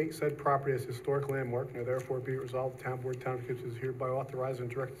designate said property as historic landmark, now therefore be it resolved, the town board, town of Poughkeepsie is hereby authorized and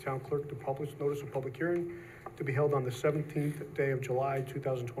direct the town clerk to publish notice of public hearing to be held on the 17th day of July,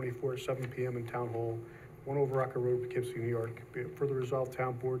 2024, at 7 p.m. in Town Hall, 1 Overrocker Road, Poughkeepsie, New York. Be it further resolved,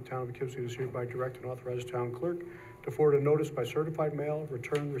 town board, town of Poughkeepsie is hereby direct and authorized town clerk to forward a notice by certified mail,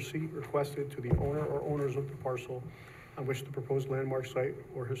 return receipt requested to the owner or owners of the parcel on which the proposed landmark site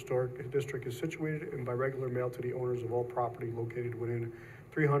or historic district is situated, and by regular mail to the owners of all property located within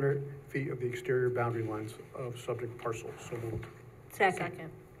 300 feet of the exterior boundary lines of subject parcel. So moved. Second.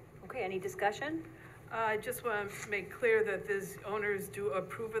 Okay, any discussion? I just want to make clear that these owners do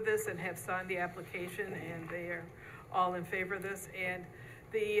approve of this and have signed the application, and they are all in favor of this. And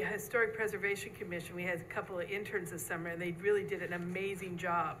the Historic Preservation Commission, we had a couple of interns this summer, and they really did an amazing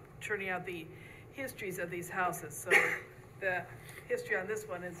job turning out the histories of these houses. So the history on this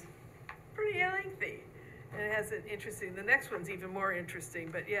one is pretty lengthy, and it has an interesting, the next one's even more interesting,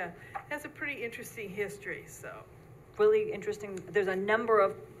 but yeah, it has a pretty interesting history, so. Really interesting. There's a number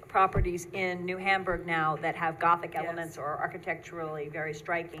of properties in New Hamburg now that have Gothic elements or architecturally very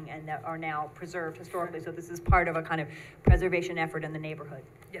striking and that are now preserved historically. So this is part of a kind of preservation effort in the neighborhood.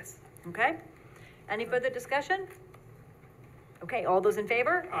 Yes. Okay. Any further discussion? Okay, all those in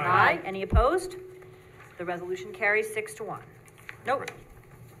favor? Aye. Any opposed? The resolution carries 6-1. Nope.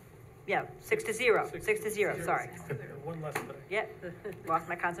 Yeah, 6-0. 6-0, sorry. One less today. Yep, lost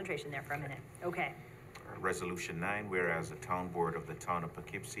my concentration there for a minute. Okay. Resolution 9, whereas the Town Board of the Town of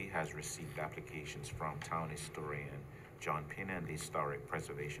Poughkeepsie has received applications from Town Historian John Pena and the Historic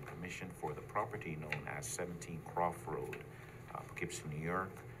Preservation Commission for the property known as 17 Croft Road, Poughkeepsie, New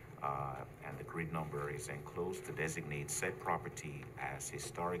York, and the grid number is enclosed to designate said property as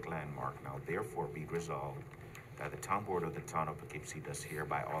historic landmark. Now therefore be resolved that the Town Board of the Town of Poughkeepsie does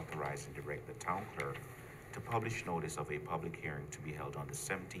hereby authorize and direct the Town Clerk to publish notice of a public hearing to be held on the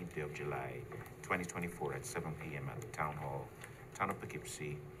 17th day of July, 2024 at 7 p.m. at the Town Hall, Town of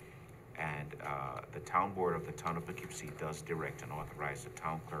Poughkeepsie. And the Town Board of the Town of Poughkeepsie does direct and authorize the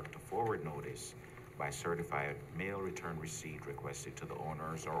Town Clerk to forward notice by certified mail return receipt requested to the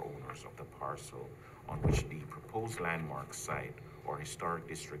owners or owners of the parcel on which the proposed landmark site or historic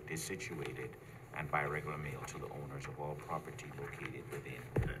district is situated, and by regular mail to the owners of all property located within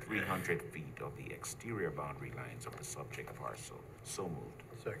 300 feet of the exterior boundary lines of the subject parcel. So moved.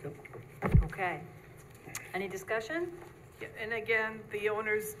 Second. Okay. Any discussion? Yeah, and again, the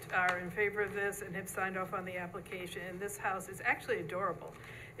owners are in favor of this and have signed off on the application, and this house is actually adorable.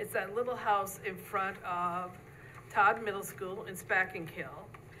 It's that little house in front of Todd Middle School in Spackenkill.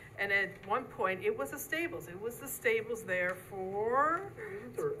 And at one point, it was a stables. It was the stables there for...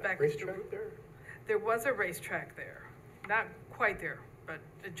 Is there a racetrack there? There was a racetrack there. Not quite there, but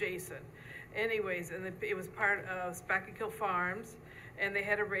adjacent. Anyways, and it was part of Spackenkill Farms, and they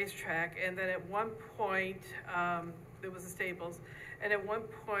had a racetrack. And then at one point, there was the stables. And at one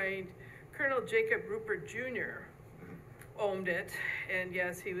point, Colonel Jacob Rupert Jr. owned it. And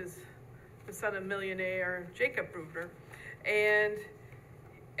yes, he was the son of millionaire Jacob Rupert. And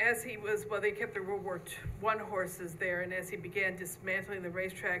as he was, well, they kept the World War I horses there, and as he began dismantling the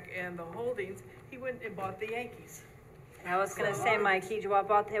racetrack and the holdings, he went and bought the Yankees. I was going to say, Mike,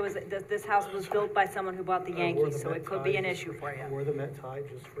 this house was built by someone who bought the Yankees, so it could be an issue for you. Wore the Met tie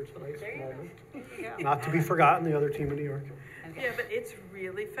just for tonight's moment. Yeah. Not to be forgotten, the other team in New York. Okay. Yeah, but it's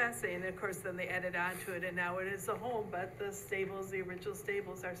really fascinating. Of course, then they added on to it, and now it is a home, but the stables, the original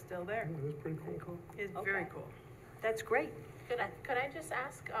stables are still there. It was pretty cool. It's Okay. very cool. That's great. Could I just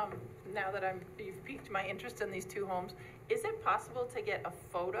ask, now that you've piqued my interest in these two homes, is it possible to get a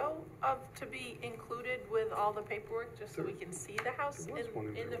photo to be included with all the paperwork, just so we can see the house There was one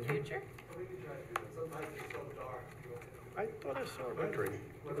in in the there, future? I thought I saw a rendering.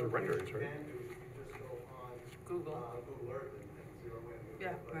 The renderings, right? Google.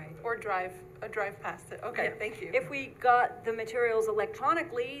 Yeah. Right. Or drive past it. Okay, Yeah. thank you. If we got the materials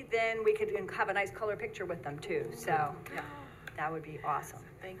electronically, then we could have a nice color picture with them too. So that would be awesome,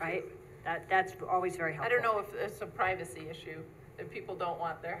 Thank you. right? That's always very I helpful. don't know if it's a privacy issue, if people don't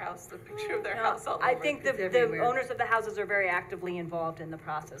want the picture of their No, house all over. I think the everywhere. owners of the houses are very actively involved in the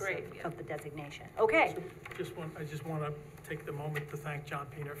process Great. of the designation. Okay. I just want to take the moment to thank John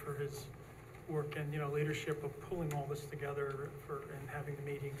Pena for his work and, leadership of pulling all this together and having the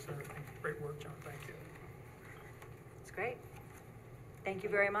meetings and everything. Great work, John. Thank you. It's great. Thank you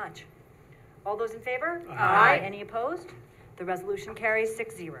very much. All those in favor? Aye. Any opposed? The resolution carries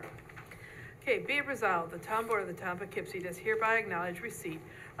 6-0. Okay, be it resolved, the Town Board of the Town of Poughkeepsie does hereby acknowledge receipt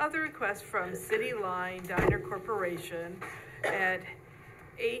of the request from City Line Diner Corporation at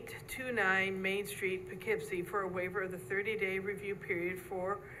 829 Main Street, Poughkeepsie, for a waiver of the 30-day review period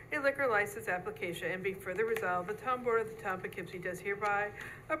for a liquor license application, and be further resolved, the Town Board of the Town of Poughkeepsie does hereby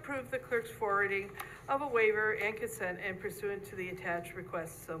approve the clerk's forwarding of a waiver and consent and pursuant to the attached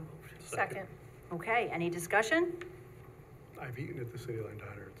request. So moved. Second. Okay, any discussion? I've eaten at the City Line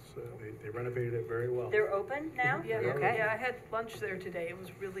Diner. They renovated it very well. They're open now? Yeah, Okay. yeah, I had lunch there today. It was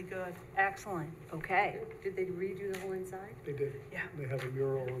really good. Excellent. Okay. Did they redo the whole inside? They did. Yeah. They have a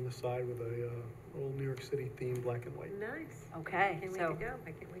mural on the side with a old New York City theme, black and white. Nice. Okay. Can't wait So to go.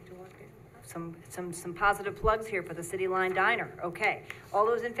 I can't wait to walk in. some positive plugs here for the City Line Diner. Okay, all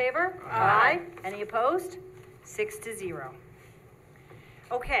those in favor? Aye. Any opposed? 6-0.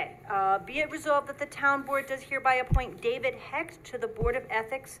 Okay, be it resolved that the town board does hereby appoint David Hecht to the Board of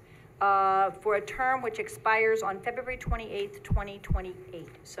Ethics for a term which expires on February 28th, 2028.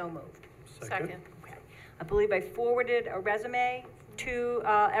 So moved. Second. Okay. I believe I forwarded a resume to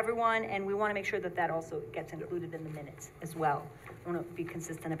everyone, and we want to make sure that that also gets included in the minutes as well. I want to be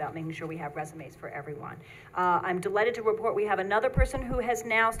consistent about making sure we have resumes for everyone. I'm delighted to report we have another person who has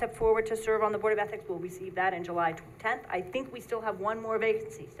now stepped forward to serve on the Board of Ethics. We'll receive that in July 10th. I think we still have one more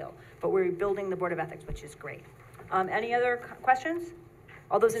vacancy still, but we're building the Board of Ethics, which is great. Any other questions?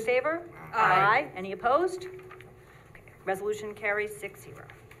 All those in favor? Aye. Any opposed? Okay. Resolution carries 6-0.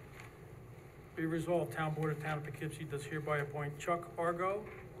 Be resolved, Town Board of Town of Poughkeepsie does hereby appoint Chuck Argo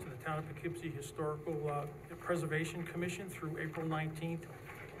to the Town of Poughkeepsie Historical Preservation Commission through April 19th,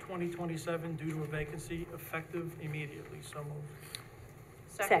 2027, due to a vacancy, effective immediately. So moved.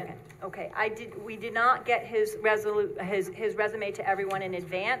 Second. Okay, we did not get his resume to everyone in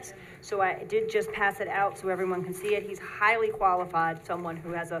advance, so I did just pass it out so everyone can see it. He's highly qualified, someone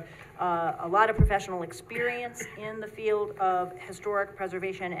who has a lot of professional experience in the field of historic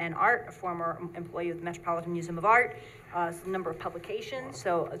preservation and art, a former employee of the Metropolitan Museum of Art, a number of publications,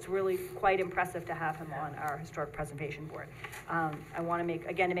 so it's really quite impressive to have him on our Historic Preservation Board. I want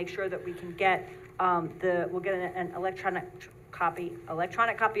to make sure that we can get we'll get an electronic copy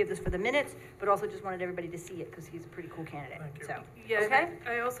of this for the minutes, but also just wanted everybody to see it because he's a pretty cool candidate. Thank you. So, Yeah, okay.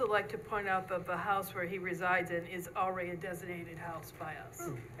 I also like to point out that the house where he resides in is already a designated house by us.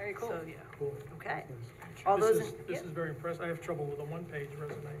 Very cool. So, yeah. Cool. Okay. Nice. All This those. is very impressive. I have trouble with a one-page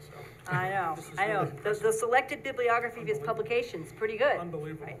resume, so. I know. This is I know. really The impressive. selected bibliography of his publications, pretty good.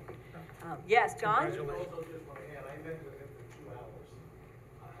 Unbelievable. Right. Yeah. Yes, John. Congratulations. Also, just want to add, I met with him for 2 hours.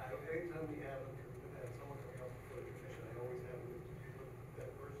 Anytime we have someone coming up before the commission, I always have an interview with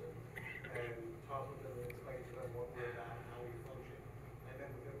that person and talk with them and explain to them what we're about, how we function. I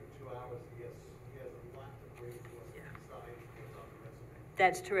met with him for 2 hours. He has a lot to bring to us besides what's on the resume.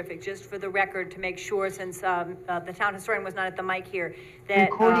 That's terrific. Just for the record, to make sure, since the town historian was not at the mic here,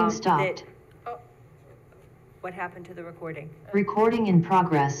 that Recording stopped. What happened to the recording? Recording in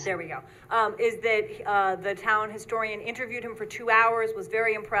progress. There we go. Is that the town historian interviewed him for 2 hours, was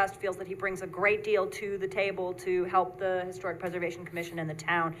very impressed, feels that he brings a great deal to the table to help the Historic Preservation Commission and the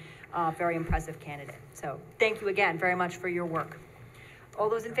town. Very impressive candidate. So thank you again very much for your work. All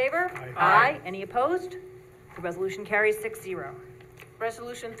those in favor? Aye. Any opposed? The resolution carries 6-0.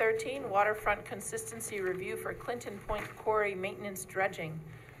 Resolution 13, waterfront consistency review for Clinton Point Quarry maintenance dredging.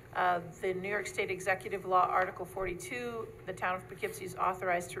 The New York State Executive Law, Article 42, the town of Poughkeepsie is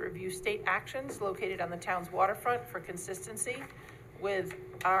authorized to review state actions located on the town's waterfront for consistency with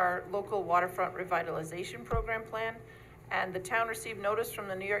our local waterfront revitalization program plan. And the town received notice from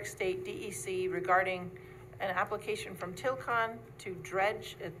the New York State DEC regarding an application from Tilcon to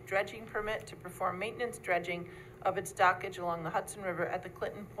a dredging permit to perform maintenance dredging of its dockage along the Hudson River at the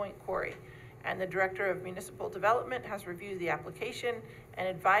Clinton Point Quarry. And the Director of Municipal Development has reviewed the application and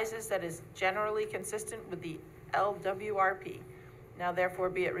advises that is generally consistent with the LWRP. Now therefore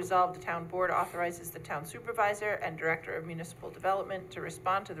be it resolved, the town board authorizes the town supervisor and Director of Municipal Development to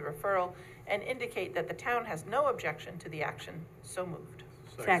respond to the referral and indicate that the town has no objection to the action. So moved.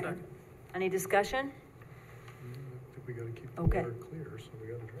 Second. Any discussion? I think we gotta keep the Okay. water clear, so we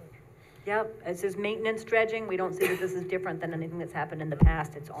gotta dredge. Yep, it says maintenance dredging. We don't see that this is different than anything that's happened in the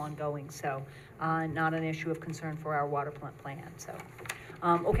past. It's ongoing, so not an issue of concern for our water plant plan, so.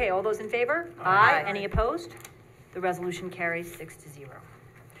 Okay, all those in favor? Aye. Any opposed? The resolution carries 6-0.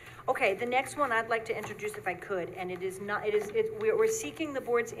 Okay, the next one I'd like to introduce if I could, and we're seeking the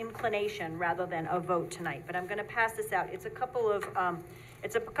board's inclination rather than a vote tonight, but I'm gonna pass this out. It's a couple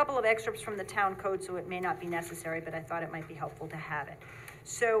of excerpts from the town code, so it may not be necessary, but I thought it might be helpful to have it.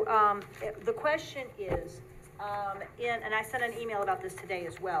 So the question is, and I sent an email about this today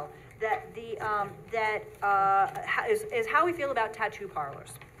as well, is how we feel about tattoo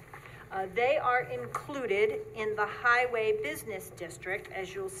parlors. They are included in the highway business district,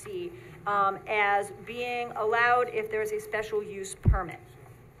 as you'll see, as being allowed if there's a special use permit.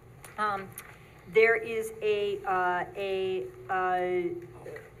 There is a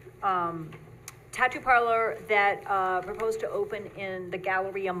tattoo parlor that proposed to open in the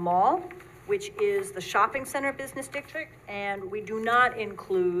Galleria Mall, which is the shopping center business district, and we do not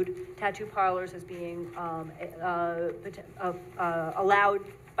include tattoo parlors as being allowed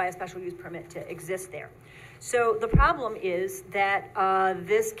by a special use permit to exist there. So the problem is that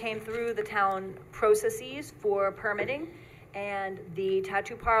this came through the town processes for permitting, And the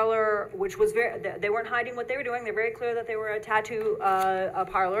tattoo parlor, which was they weren't hiding what they were doing. They're very clear that they were a tattoo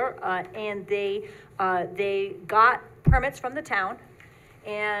parlor, and they got permits from the town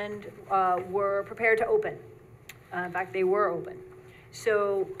and were prepared to open. In fact, they were open.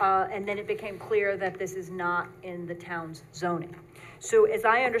 So, and then it became clear that this is not in the town's zoning. So as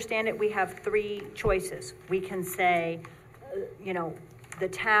I understand it, we have three choices. We can say, the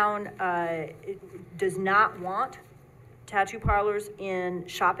town does not want tattoo parlors in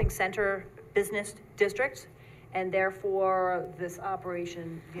shopping center business districts, and therefore this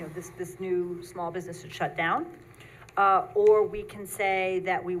operation, this new small business should shut down. Or we can say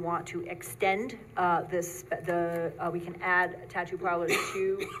that we want to extend we can add tattoo parlors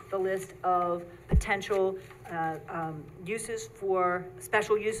to the list of potential uses for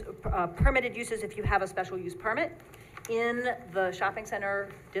special use, permitted uses if you have a special use permit in the shopping center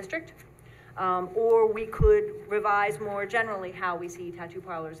district. Or we could revise more generally how we see tattoo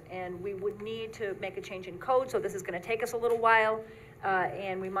parlors, and we would need to make a change in code, so this is going to take us a little while.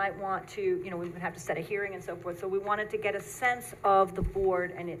 And we might want to, we would have to set a hearing and so forth. So we wanted to get a sense of the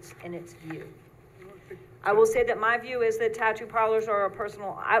board and its view. I will say that my view is that tattoo parlors are a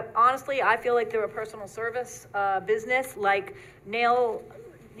personal, honestly, I feel like they're a personal service business, like nails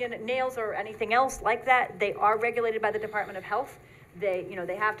or anything else like that. They are regulated by the Department of Health.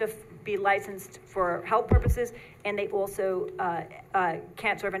 They have to be licensed for health purposes, and they also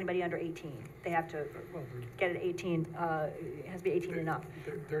can't serve anybody under 18. They have to get it 18, it has to be 18 and up.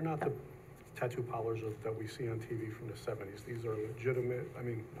 They're not the tattoo parlors that we see on TV from the 70s. These are legitimate,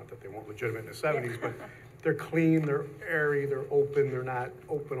 not that they weren't legitimate in the 70s, but they're clean, they're airy, they're open, they're not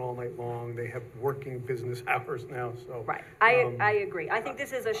open all night long. They have working business hours now, so. Right, I agree. I think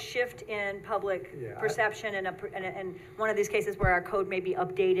this is a shift in public perception and one of these cases where our code may be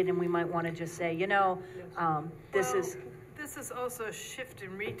updated and we might want to just say, this is also a shift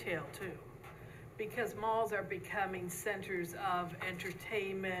in retail too, because malls are becoming centers of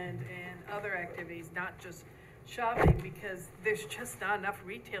entertainment and other activities, not just shopping, because there's just not enough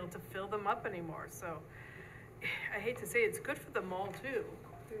retail to fill them up anymore. So I hate to say it's good for the mall too,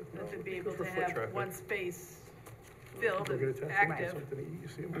 to be able to have one space filled and active.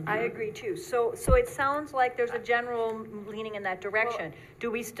 I agree too. So it sounds like there's a general leaning in that direction.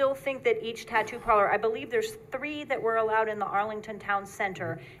 Do we still think that each tattoo parlor, I believe there's 3 that were allowed in the Arlington Town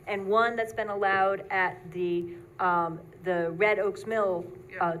Center and 1 that's been allowed at the Red Oaks Mill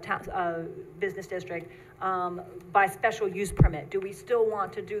business district by special use permit. Do we still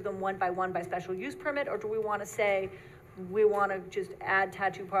want to do them one by one by special use permit, or do we want to say we want to just add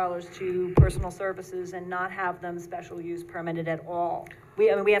tattoo parlors to personal services and not have them special use permitted at all? We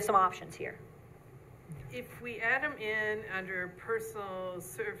have some options here. If we add them in under personal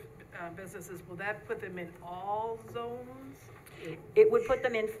businesses, will that put them in all zones? It would put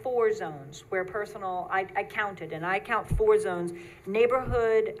them in 4 zones where personal, I counted, and I count 4 zones: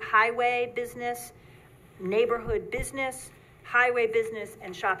 neighborhood, highway business, neighborhood business, highway business,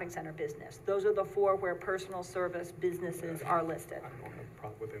 and shopping center business. Those are the 4 where personal service businesses are listed. I don't have a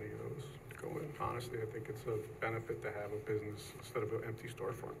problem with any of those going. Honestly, I think it's a benefit to have a business instead of an empty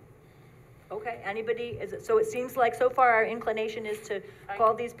storefront. Okay, anybody, so it seems like so far our inclination is to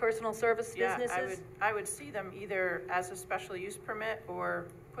call these personal service businesses? I would see them either as a special use permit or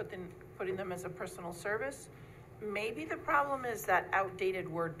putting them as a personal service. Maybe the problem is that outdated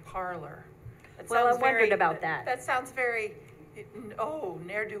word parlor. Well, I wondered about that. That sounds very,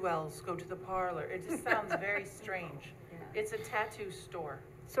 ne'er-do-wells go to the parlor. It just sounds very strange. It's a tattoo store.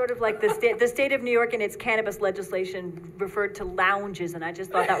 Sort of like the state of New York and its cannabis legislation referred to lounges, and I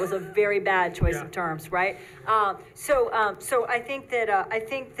just thought that was a very bad choice of terms, right? So I think that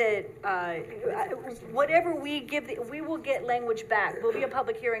whatever we give, we will get language back. There'll be a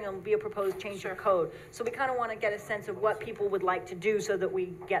public hearing and will be a proposed change of code. So we kind of want to get a sense of what people would like to do so that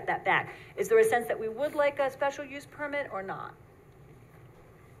we get that back. Is there a sense that we would like a special use permit or not?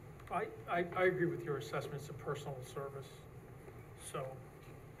 I agree with your assessments of personal service, so.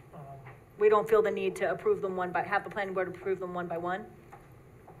 We don't feel the need to approve them have the planning board approve them one by one?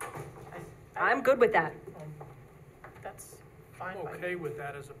 I'm good with that. That's fine. I'm okay with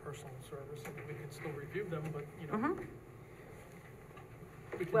that as a personal service. I mean, we can still review them, but,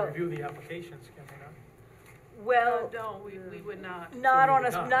 we can review the applications, can we not? Well, no, we would not.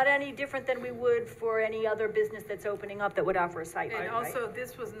 Not any different than we would for any other business that's opening up that would offer a site. And also,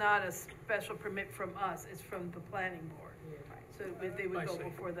 this was not a special permit from us, it's from the planning board. So they would go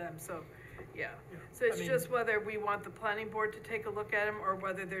before them, so, So it's just whether we want the planning board to take a look at them or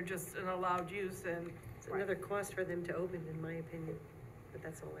whether they're just an allowed use and. It's another cost for them to open, in my opinion.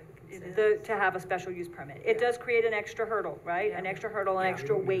 that's all I can say. To have a special use permit. It does create an extra hurdle, right? An extra hurdle, an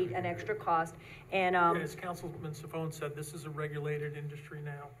extra weight, an extra cost, and, As Councilman Savone said, this is a regulated industry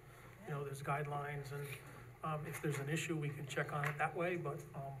now. You know, there's guidelines, and, if there's an issue, we can check on it that way, but,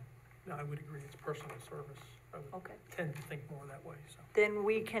 I would agree, it's personal service. I would tend to think more that way, so. then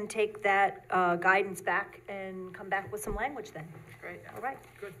we can take that, guidance back and come back with some language then. Great. All right.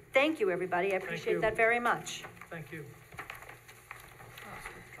 Good. Thank you, everybody. I appreciate you. that very much. Thank you.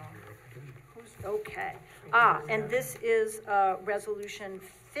 Okay. And this is Resolution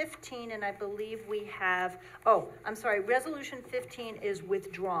 15, and I believe we have, I'm sorry, Resolution 15 is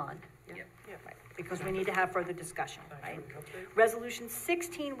withdrawn. Yep. Right, because we need to have further discussion, right? Resolution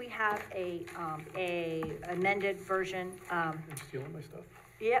 16, we have a amended version. You stealing my stuff?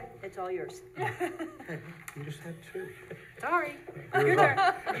 Yep, it's all yours. You just had two. Sorry. Your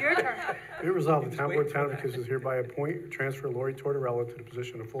turn. Your turn. Be it resolved, the town board of Town of Poughkeepsie is hereby appoint, transfer Lori Tortorella to the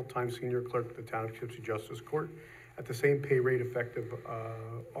position of full-time senior clerk of the Town of Poughkeepsie Justice Court at the same pay rate effective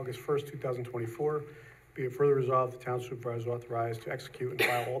August 1st, 2024. Be it further resolved, the town supervisor is authorized to execute and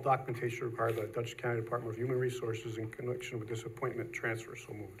file all documentation required by the Dutchess County Department of Human Resources in connection with this appointment transfer.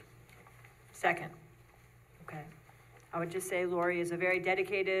 So moved. Second. Okay. I would just say Lori is a very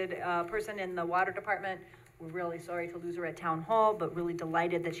dedicated person in the water department. We're really sorry to lose her at Town Hall, but really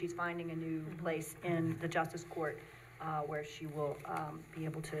delighted that she's finding a new place in the Justice Court where she will be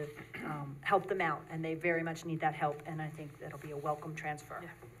able to help them out. And they very much need that help, and I think that'll be a welcome transfer. Yeah.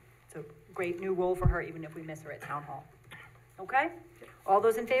 It's a great new role for her, even if we miss her at Town Hall. Okay? All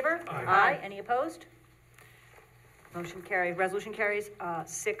those in favor? Aye. Aye. Any opposed? Motion carries. Resolution carries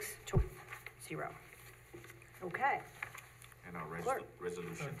 6-0. Okay. And our Clerk.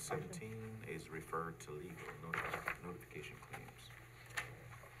 resolution 17 is referred to legal notification claims.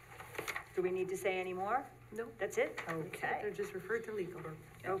 Do we need to say any more? No. That's it? They're Okay. just referred to legal.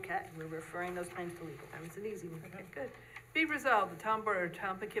 Okay, we're referring those claims to legal. That was an easy one. Okay, good. Be resolved, the Town Board of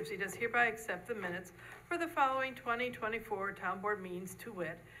Town Poughkeepsie does hereby accept the minutes for the following 2024 Town Board meetings to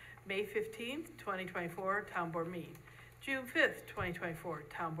wit, May 15th, 2024 Town Board meeting, June 5th, 2024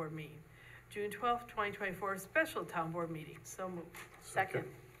 Town Board meeting, June 12th, 2024 special Town Board meeting. So moved. Second.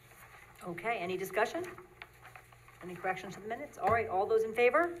 Okay, any discussion? Any corrections to the minutes? All right, all those in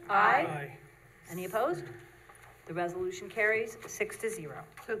favor? Aye. Any opposed? The resolution carries 6-0.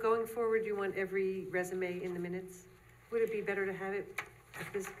 So going forward, you want every resume in the minutes? Would it be better to have it at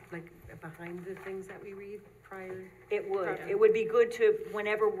this, like, behind the things that we read prior? It would. It would be good to,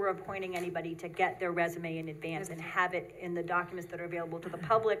 whenever we're appointing anybody, to get their resume in advance and have it in the documents that are available to the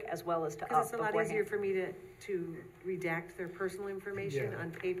public as well as to Because us it's a lot beforehand. easier for me to redact their personal information Yeah.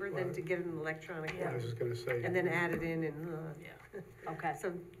 on paper than Right. to get it in electronic. I was just gonna say. And then add it in and, Okay,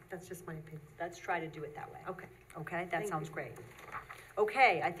 so that's just my opinion. let's try to do it that way. Okay. Okay, that Thank sounds you. great.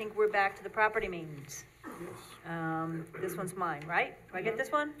 Okay, I think we're back to the property meetings. This one's mine, right? Do I get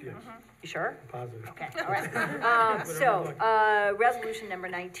this one? Yes, You sure? positive. Okay, all right. Resolution number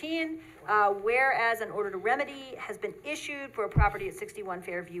 19, whereas an order to remedy has been issued for a property at 61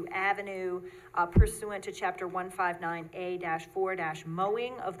 Fairview Avenue pursuant to Chapter 159A-4-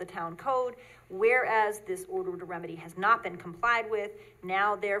 mowing of the Town Code, whereas this order to remedy has not been complied with,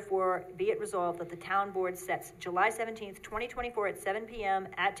 now therefore be it resolved that the Town Board sets July 17th, 2024 at 7 p.m.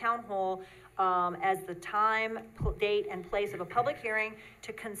 at Town Hall as the time, date, and place of a public hearing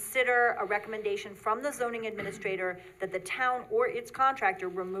to consider a recommendation from the zoning administrator that the town or its contractor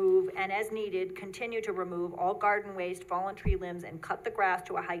remove and as needed, continue to remove all garden waste, fallen tree limbs, and cut the grass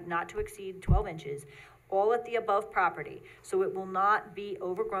to a height not to exceed 12 inches, all at the above property, so it will not be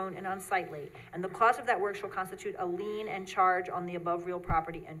overgrown and unsightly. And the cost of that work shall constitute a lien and charge on the above real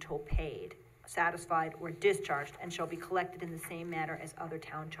property until paid, satisfied, or discharged, and shall be collected in the same manner as other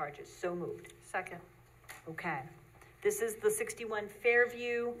town charges. So moved. Second. Okay. This is the 61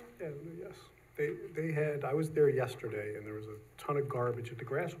 Fairview. Yeah, yes. They had, I was there yesterday, and there was a ton of garbage. The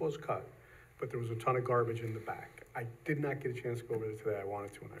grass was cut, but there was a ton of garbage in the back. I did not get a chance to go over there today. I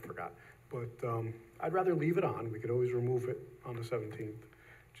wanted to, and I forgot. But I'd rather leave it on. We could always remove it on the 17th,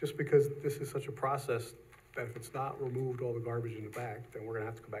 just because this is such a process that if it's not removed, all the garbage in the back, then we're gonna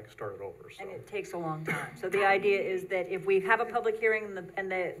have to go back and start it over, so. And it takes a long time. So the idea is that if we have a public hearing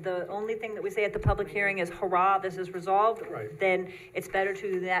and the only thing that we say at the public hearing is hurrah, this is resolved, Right. then it's better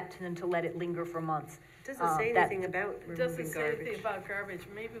to do that than to let it linger for months. It doesn't say that- anything about It doesn't removing say anything garbage. about garbage.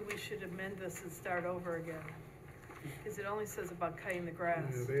 Maybe we should amend this and start over again. Because it only says about cutting the grass.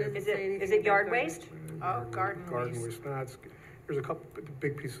 Yeah, they Doesn't have- say anything Is it about yard garbage. waste? Oh, garden waste. waste. No, there's a couple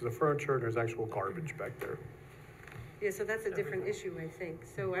big pieces of furniture, and there's actual garbage back there. Yeah, so that's a different issue, I think.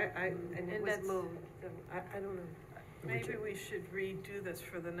 So and it And was that's- moved, so I don't know. Maybe we should redo this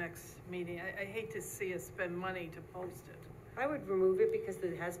for the next meeting. I hate to see us spend money to post it. I would remove it because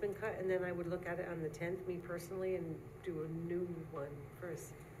it has been cut, and then I would look at it on the 10th, me personally, and do a new one for a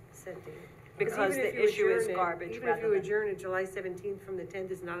set date. Because even if the you issue is adjourn it- garbage Even if rather you than. adjourn it July 17th from the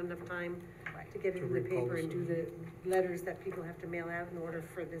 10th is not enough time Right. to get it To in the paper and repost do it. the letters that people have to mail out in order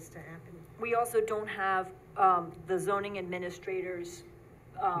for this to happen. We also don't have the zoning administrator's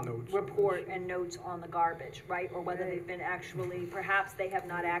Notes. report and notes on the garbage, right? Or whether they've been actually, perhaps they have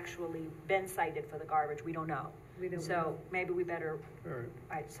not actually been cited for the garbage, we don't know. We don't So know. maybe we better, All right.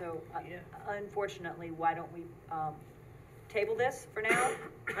 right, so Yeah. unfortunately, why don't we table this for now?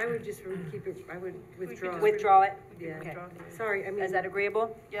 I would just keep it, I would withdraw. it. Withdraw it? Yeah. Okay. Sorry, I mean. Is that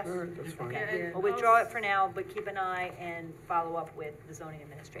agreeable? Yes. All right, that's fine. Yeah, Yeah. and We'll withdraw also- it for now, but keep an eye and follow up with the zoning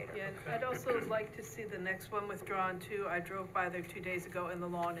administrator. Yeah, and I'd also like to see the next one withdrawn too. I drove by there 2 days ago and the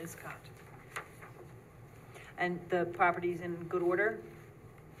lawn is cut. And the property's in good order?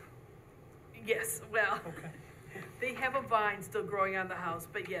 Yes, well, Okay. they have a vine still growing on the house,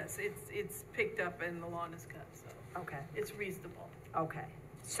 but yes, it's picked up and the lawn is cut, so Okay, it's reasonable. okay.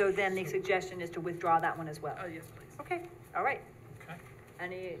 So then the suggestion is to withdraw that one as well? Oh, yes, please. Okay, all right.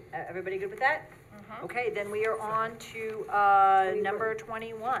 Okay. Everybody good with that? Okay, then we are on to, number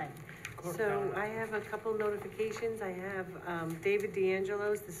 21. So I have a couple notifications. I have David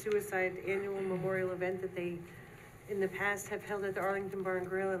D'Angelo's, the Suicide Annual Memorial Event that they, in the past, have held at the Arlington Bar and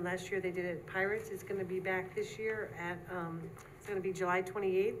Grill, and last year they did it at Pirates. It's gonna be back this year at, it's gonna be July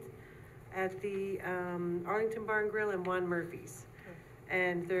 28th at the Arlington Bar and Grill and Juan Murphy's.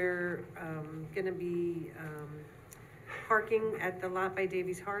 And they're gonna be parking at the lot by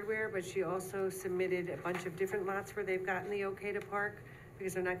Davies Hardware, but she also submitted a bunch of different lots where they've gotten the okay to park,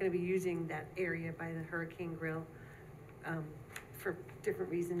 because they're not gonna be using that area by the Hurricane Grill for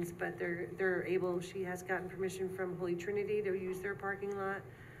different reasons, but they're able, she has gotten permission from Holy Trinity to use their parking lot.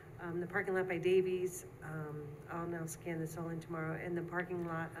 The parking lot by Davies, I'll now scan this all in tomorrow, and the parking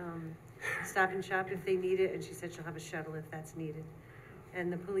lot, Stop and Shop if they need it, and she said she'll have a shuttle if that's needed.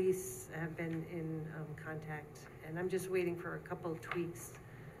 And the police have been in contact, and I'm just waiting for a couple tweaks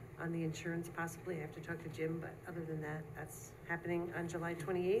on the insurance possibly. I have to talk to Jim, but other than that, that's happening on July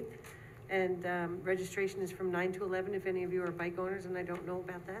 28th. And registration is from 9 to 11 if any of you are bike owners, and I don't know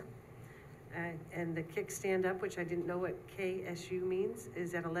about that. And the Kick Stand Up, which I didn't know what KSU means,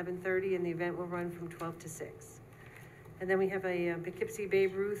 is at 11:30, and the event will run from 12 to 6. And then we have a Poughkeepsie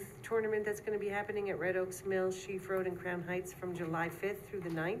Babe Ruth tournament that's going to be happening at Red Oaks Mills, Sheaf Road, and Crown Heights from July 5th through the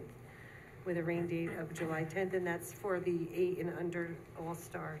 9th, with a rain date of July 10th, and that's for the 8 and under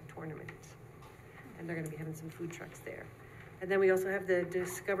All-Star tournament. And they're going to be having some food trucks there. And then we also have the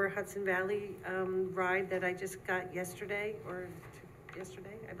Discover Hudson Valley ride that I just got yesterday,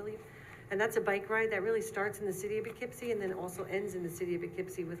 I believe. And that's a bike ride that really starts in the city of Poughkeepsie and then also ends in the city of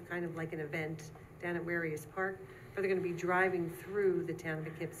Poughkeepsie with kind of like an event down at Warius Park. But they're going to be driving through the town of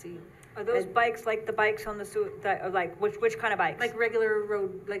Poughkeepsie. Are those bikes like the bikes on the, which kind of bikes? Like regular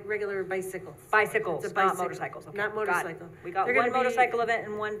road, like regular bicycles. Bicycles, It's a not bicycle, motorcycles. Okay, not got it. motorcycle. We got They're one gonna be- motorcycle event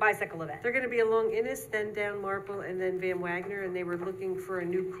and one bicycle event. They're gonna be along Innis, then down Marple, and then Van Wagner, and they were looking for a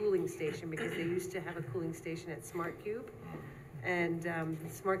new cooling station because they used to have a cooling station at Smart Cube. And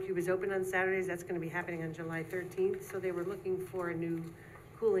Smart Cube is open on Saturdays, that's gonna be happening on July 13th, so they were looking for a new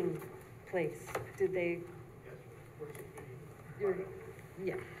cooling place. Did they?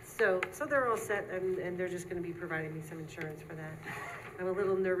 Yeah, so they're all set, and they're just gonna be providing me some insurance for that. I'm a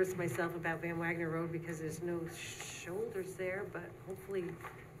little nervous myself about Van Wagner Road because there's no shoulders there, but hopefully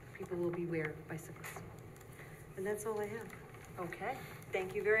people will beware of bicycles. And that's all I have. Okay,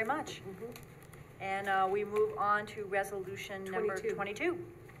 thank you very much. And we move on to resolution number 22.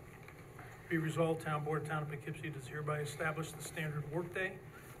 Be resolved, Town Board, Town of Poughkeepsie does hereby establish the standard workday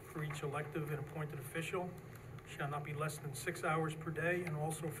for each elective and appointed official. Shall not be less than 6 hours per day, and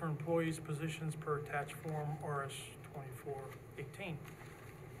also for employees' positions per attached form RS 2418.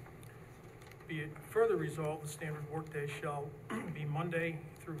 Be it further resolved, the standard workday shall be Monday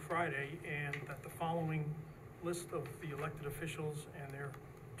through Friday, and that the following list of the elected officials and their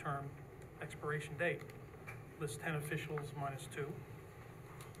term expiration date. List 10 officials minus 2.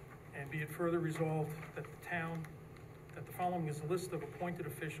 And be it further resolved that the following is a list of appointed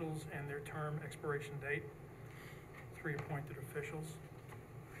officials and their term expiration date. 3 appointed officials.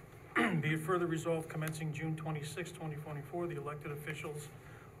 Be it further resolved, commencing June 26, 2024, the elected officials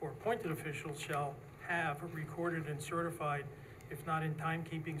or appointed officials shall have recorded and certified, if not in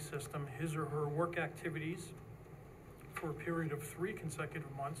timekeeping system, his or her work activities for a period of 3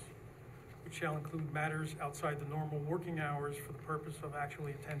 consecutive months, which shall include matters outside the normal working hours for the purpose of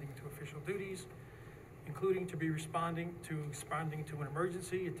actually attending to official duties, including to be responding to an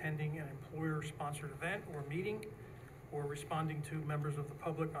emergency, attending an employer-sponsored event or meeting, or responding to members of the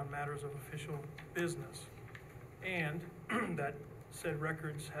public on matters of official business. And that said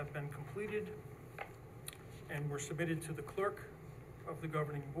records have been completed and were submitted to the clerk of the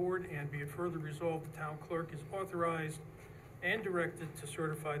governing board, and be it further resolved, the town clerk is authorized and directed to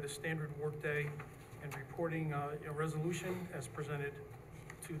certify the standard workday and reporting a resolution as presented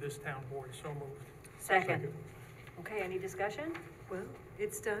to this town board. So moved. Second. Okay, any discussion? Well,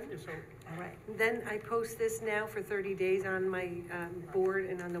 it's done. Yes, so All right. Then I post this now for 30 days on my board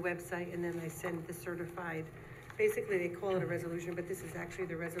and on the website, and then I send the certified. Basically, they call it a resolution, but this is actually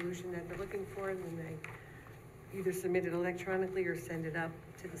the resolution that they're looking for, and then they either submit it electronically or send it up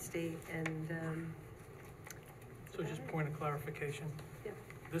to the state, and So just point of clarification. Yep.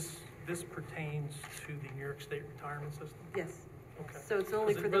 This pertains to the New York State retirement system? yes. Okay. So it's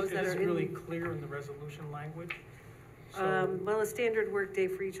only for those that are It in. is really clear in the resolution language. So, Well, a standard workday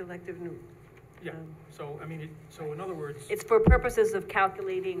for each elective new. yeah, so, I mean, so in other words, It's for purposes of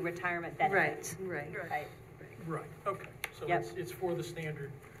calculating retirement benefits. Right. Right. right, okay. So Yep. it's for the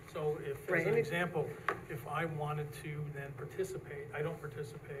standard. So if, Right, as an and it- example, if I wanted to then participate, I don't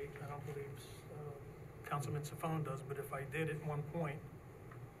participate, I don't believe Councilman Safone does, but if I did at one point,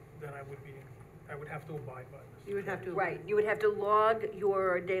 then I would have to abide by this. You would have to. Right, you would have to log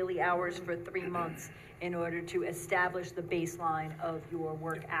your daily hours for 3 months in order to establish the baseline of your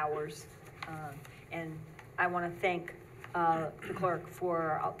work hours. And I want to thank the clerk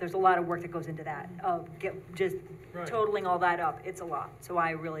for, there's a lot of work that goes into that, of just Right. totaling all that up. It's a lot, so I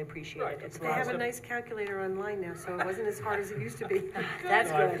really appreciate Right. it. It's a They lot. have a nice calculator online now, so it wasn't as hard as it used to be. That's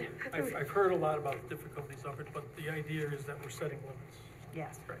No, good, I've heard a lot about the difficulties of it, but the idea is that we're setting limits.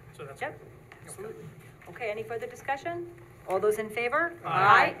 yes. Right, so that's. Yep, good. absolutely. Okay, any further discussion? All those in favor?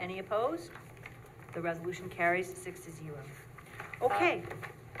 Aye. Any opposed? The resolution carries 6-0. Okay,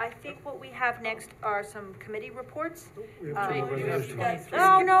 I think what we have next are some committee reports. We have two Um, resolutions.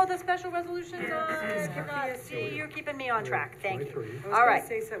 No, the special resolutions are, Yeah. see, you're keeping me on track, thank you. 23. I was All gonna right.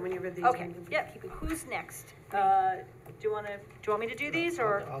 say something when you read the Okay, agenda. yep, who's next? Do you want me to do these,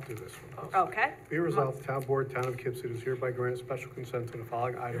 or? I'll do this one. Okay, Be resolved, the town board, town of Poughkeepsie does hereby grant special consent to the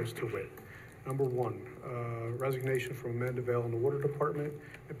following items to wit. Number one, resignation from Amanda Vale in the water department.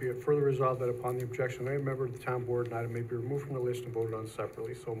 And be it further resolved that upon the objection of any member of the town board, an item may be removed from the list and voted on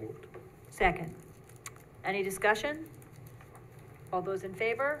separately. So moved. second. Any discussion? All those in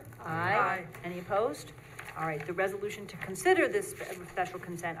favor? Aye. Any opposed? All right, the resolution to consider this special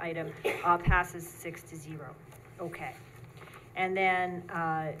consent item passes 6-0. Okay. And then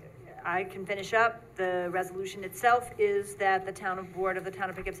I can finish up. The resolution itself is that the town board of the town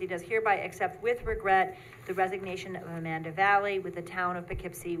of Poughkeepsie does hereby accept with regret the resignation of Amanda Valley with the town of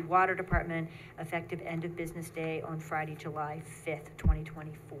Poughkeepsie Water Department effective end of business day on Friday, July 5th,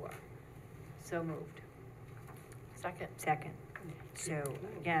 2024. So moved. Second. So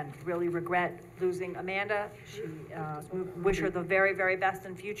again, really regret losing Amanda. She, wish her the very, very best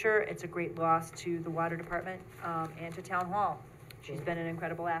in future. It's a great loss to the water department, and to town hall. She's been an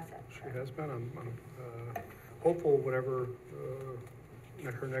incredible asset. She has been. I'm hopeful whatever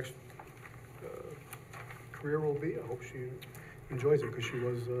her next career will be. I hope she enjoys it because she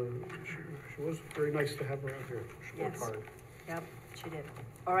was very nice to have around here. She worked Yes. hard. Yep, she did.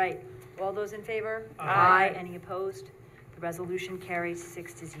 All right, all those in favor? Aye. Any opposed? The resolution carries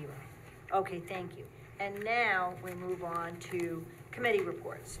 6-0. Okay, thank you. And now we move on to committee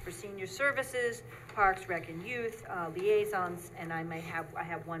reports for senior services, parks, rec, and youth, liaisons, and I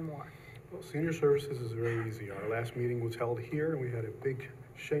have one more. Well, senior services is very easy. Our last meeting was held here, and we had a big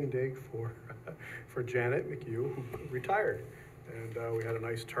shindig for Janet McHugh, who retired. And we had a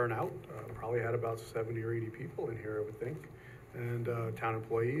nice turnout. Probably had about 70 or 80 people in here, I would think. And town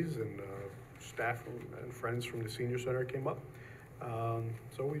employees and staff and friends from the senior center came up.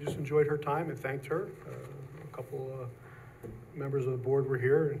 So we just enjoyed her time and thanked her. A couple members of the board were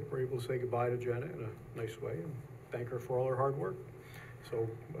here and were able to say goodbye to Janet in a nice way and thank her for all her hard work. So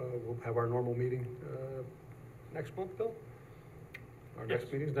we'll have our normal meeting next month, Bill? Our Yes.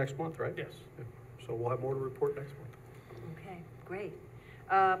 next meeting is next month, right? Yes. Yeah. So we'll have more to report next month. Okay, great.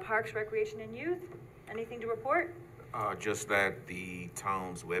 Parks, recreation, and youth, anything to report? Just that the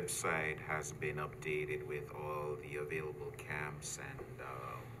town's website has been updated with all the available camps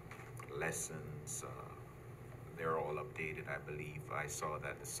and lessons. They're all updated, I believe. I saw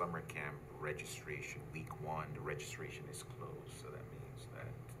that the summer camp registration, week 1, the registration is closed. So that means that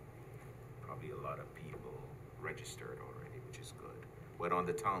probably a lot of people registered already, which is good. But on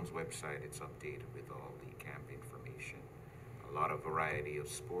the town's website, it's updated with all the camp information, a lot of variety of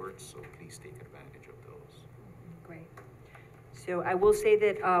sports, so please take advantage of those. Great. So I will say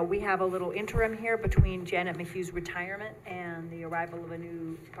that we have a little interim here between Janet McHugh's retirement and the arrival of a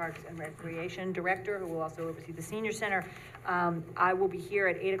new Parks and Recreation Director who will also oversee the Senior Center. I will be here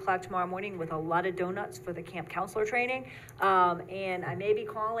at 8 o'clock tomorrow morning with a lot of donuts for the camp counselor training. And I may be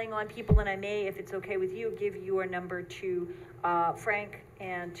calling on people, and I may, if it's okay with you, give your number to Frank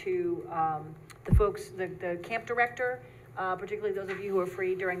and to the folks, the camp director, particularly those of you who are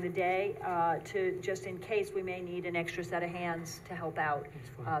free during the day, to just in case we may need an extra set of hands to help out.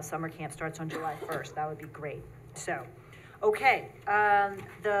 Summer camp starts on July 1st. That would be great. So, okay.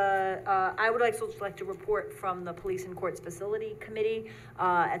 I would also like to report from the Police and Courts Facility Committee.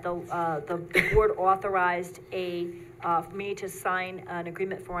 The board authorized me to sign an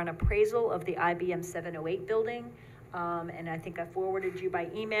agreement for an appraisal of the IBM 708 building. And I think I forwarded you by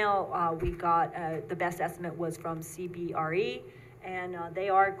email. We got, the best estimate was from CBRE, and they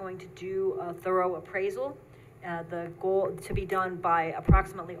are going to do a thorough appraisal. The goal to be done by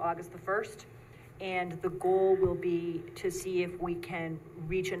approximately August the 1st. And the goal will be to see if we can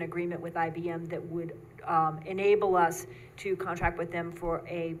reach an agreement with IBM that would enable us to contract with them for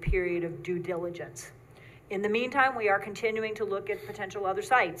a period of due diligence. In the meantime, we are continuing to look at potential other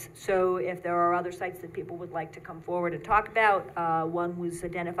sites. So if there are other sites that people would like to come forward and talk about, one was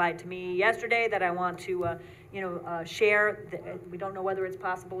identified to me yesterday that I want to, share. We don't know whether it's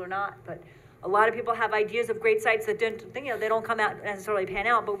possible or not, but a lot of people have ideas of great sites that they don't come out necessarily pan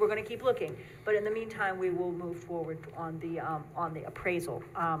out, but we're going to keep looking. But in the meantime, we will move forward on the appraisal.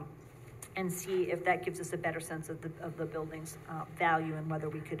 And see if that gives us a better sense of the building's value and whether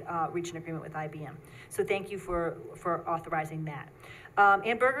we could reach an agreement with IBM. So thank you for authorizing that.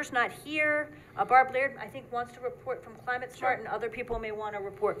 Ann Berger's not here. Barb Laird, I think, wants to report from Climate Smart, and other people may want to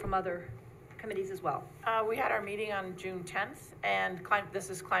report from other committees as well. We had our meeting on June 10th, and this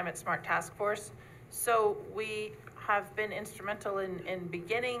is Climate Smart Task Force. So we have been instrumental in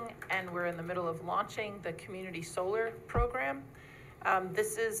beginning, and we're in the middle of launching the Community Solar Program.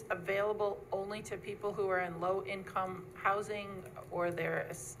 This is available only to people who are in low-income housing, or they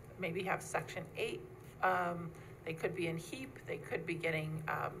maybe have Section 8. They could be in HEAP. They could be getting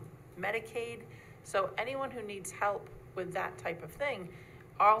Medicaid. So anyone who needs help with that type of thing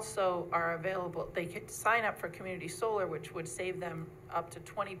also are available. They could sign up for Community Solar, which would save them up to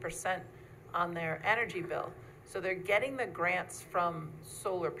 20% on their energy bill. So they're getting the grants from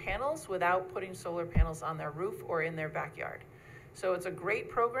solar panels without putting solar panels on their roof or in their backyard. So it's a great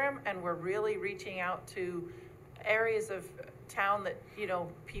program, and we're really reaching out to areas of town that,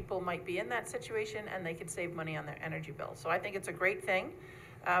 people might be in that situation and they could save money on their energy bill. So I think it's a great thing.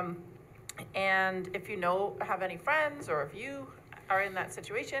 And if you have any friends, or if you are in that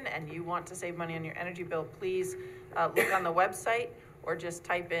situation and you want to save money on your energy bill, please look on the website or just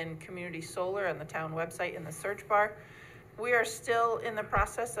type in Community Solar on the town website in the search bar. We are still in the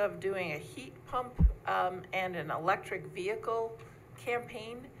process of doing a heat pump and an electric vehicle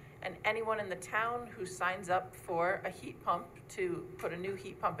campaign, and anyone in the town who signs up for a heat pump to put a new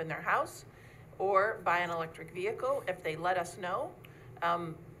heat pump in their house or buy an electric vehicle, if they let us know,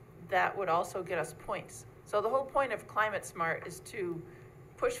 that would also get us points. So the whole point of Climate Smart is to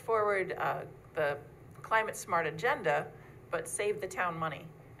push forward the Climate Smart agenda, but save the town money,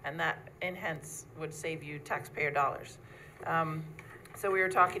 and that hence would save you taxpayer dollars. So we were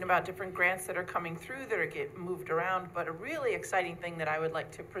talking about different grants that are coming through that are getting moved around, but a really exciting thing that I would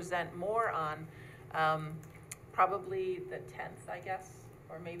like to present more on, probably the 10th, I guess,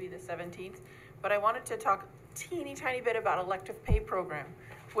 or maybe the 17th. But I wanted to talk a teeny tiny bit about elective pay program,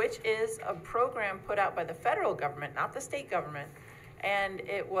 which is a program put out by the federal government, not the state government. And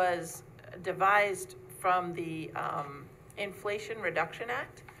it was devised from the Inflation Reduction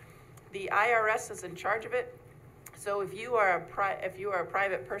Act. The IRS is in charge of it. So if you are a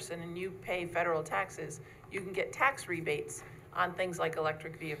private person and you pay federal taxes, you can get tax rebates on things like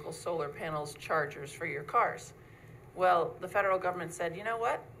electric vehicles, solar panels, chargers for your cars. Well, the federal government said, you know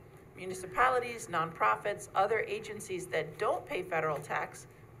what? Municipalities, nonprofits, other agencies that don't pay federal tax,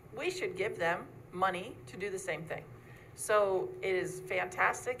 we should give them money to do the same thing. So it is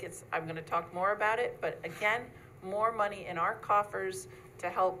fantastic. I'm going to talk more about it, but again, more money in our coffers to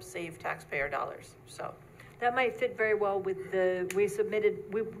help save taxpayer dollars. So that might fit very well with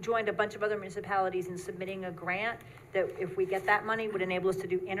we joined a bunch of other municipalities in submitting a grant that, if we get that money, would enable us to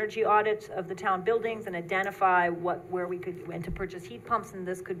do energy audits of the town buildings and identify where we could, and to purchase heat pumps, and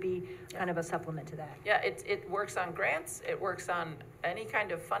this could be kind of a supplement to that. Yeah, it works on grants, it works on any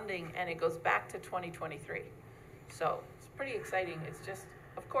kind of funding, and it goes back to 2023. So it's pretty exciting. It's just,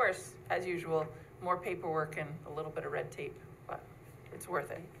 of course, as usual, more paperwork and a little bit of red tape. It's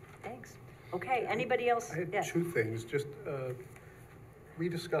worth it. Thanks. Okay, anybody else? I had Yes. two things, just, we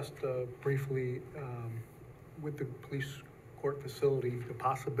discussed briefly with the police court facility, the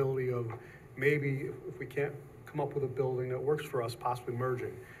possibility of maybe if we can't come up with a building that works for us, possibly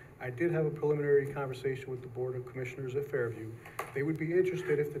merging. I did have a preliminary conversation with the Board of Commissioners at Fairview. They would be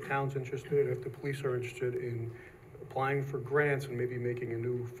interested, if the town's interested, if the police are interested in applying for grants and maybe making a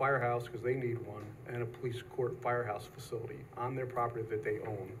new firehouse, because they need one, and a police court firehouse facility on their property that they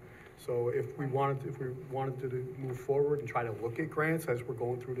own. So if we wanted to move forward and try to look at grants as we're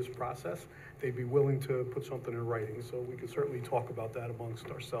going through this process, they'd be willing to put something in writing. So we could certainly talk about that amongst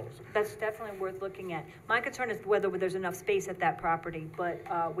ourselves. That's definitely worth looking at. My concern is whether there's enough space at that property, but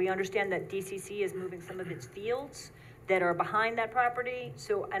we understand that DCC is moving some of its fields that are behind that property.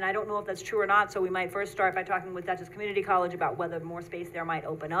 So, and I don't know if that's true or not, so we might first start by talking with Dutchess Community College about whether more space there might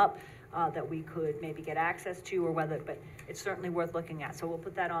open up that we could maybe get access to, or whether, but it's certainly worth looking at. So we'll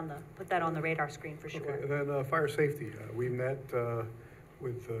put that on the radar screen for sure. Okay, and then fire safety. We met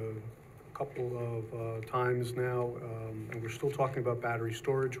with a couple of times now, and we're still talking about battery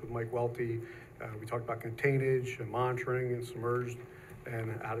storage with Mike Welty. We talked about containage and monitoring and submerged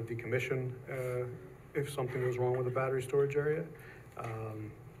and how to decommission if something goes wrong with the battery storage area.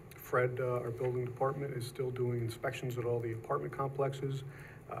 Fred, our building department, is still doing inspections at all the apartment complexes.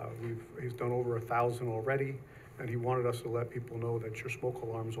 He's done over 1,000 already, and he wanted us to let people know that your smoke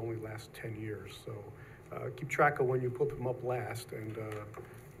alarms only last 10 years. So keep track of when you put them up last, and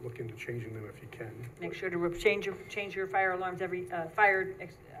look into changing them if you can. Make sure to change your fire alarms every fire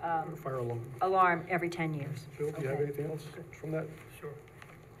alarm every 10 years. Bill, do you have anything else from that? Sure.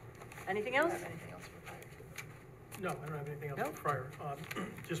 Anything else? No, I don't have anything else Nope. for fire.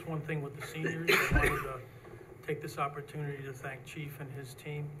 Just one thing with the seniors, I wanted to take this opportunity to thank Chief and his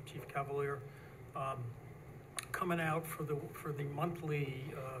team, Chief Cavalier, coming out for the monthly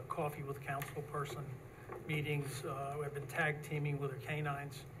coffee with council person meetings. I've been tag teaming with the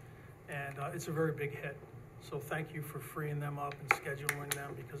canines, and it's a very big hit. So thank you for freeing them up and scheduling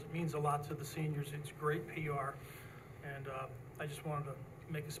them, because it means a lot to the seniors. It's great PR, and I just wanted to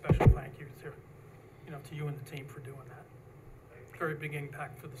make a special thank you to you and the team for doing that. Very big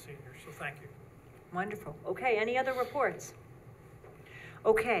impact for the seniors, so thank you. Wonderful. Okay, any other reports?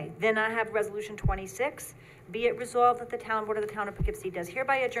 Okay, then I have Resolution 26. Be it resolved that the Town Board of the Town of Poughkeepsie does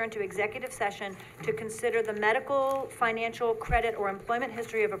hereby adjourn to executive session to consider the medical, financial, credit, or employment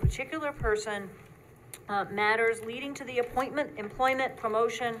history of a particular person, matters leading to the appointment, employment,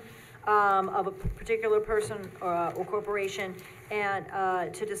 promotion of a particular person or corporation, and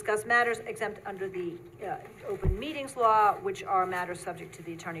to discuss matters exempt under the open meetings law, which are matters subject to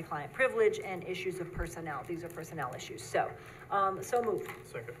the attorney-client privilege and issues of personnel. These are personnel issues. So moved.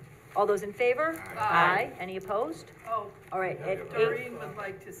 Second. All those in favor? Aye. Any opposed? Oh, All right, at 8. Doreen would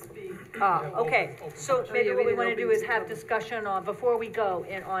like to speak. Okay, so maybe yeah, what we we want to didn't do is open have to discussion on, before we go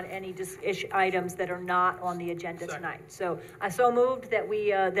in on any items that are not on the agenda Second. tonight. So I moved that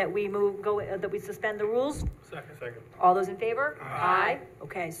we suspend the rules. Second. All those in favor? Aye.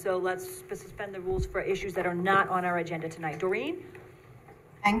 Okay, so let's suspend the rules for issues that are not on our agenda tonight. Doreen?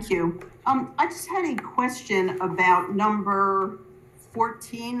 Thank you. I just had a question about number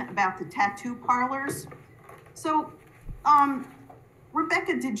 14, about the tattoo parlors. So,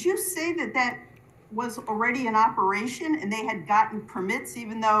 Rebecca, did you say that was already in operation and they had gotten permits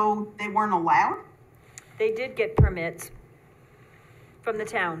even though they weren't allowed? They did get permits from the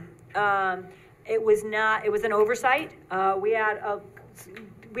town. It was an oversight. We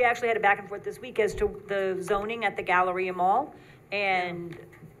actually had a back and forth this week as to the zoning at the Galleria Mall. And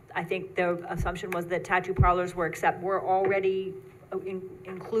I think the assumption was that tattoo parlors were already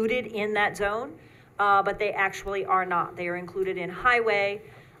included in that zone, but they actually are not. They are included in highway,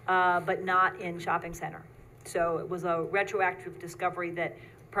 but not in shopping center. So it was a retroactive discovery that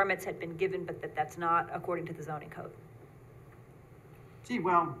permits had been given, but that's not according to the zoning code. Gee,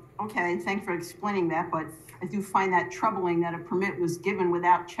 well, okay, thanks for explaining that, but I do find that troubling that a permit was given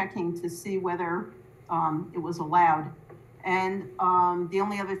without checking to see whether it was allowed. And the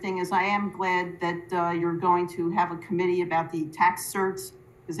only other thing is I am glad that you're going to have a committee about the tax certs,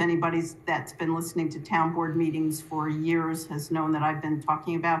 because anybody that's been listening to town board meetings for years has known that I've been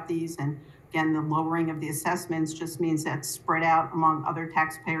talking about these. And again, the lowering of the assessments just means that's spread out among other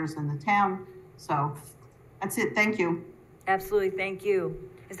taxpayers in the town. So that's it. Thank you. Absolutely, thank you.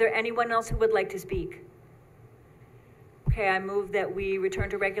 Is there anyone else who would like to speak? Okay, I move that we return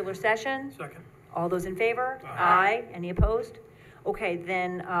to regular session. Second. All those in favor? Aye. Any opposed? Okay,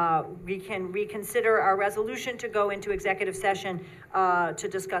 then we can reconsider our resolution to go into executive session to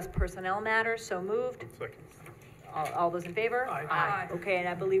discuss personnel matters. So moved. Second. All those in favor? Aye. Aye. Okay, and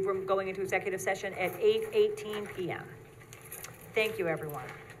I believe we're going into executive session at 8:18 PM. Thank you, everyone.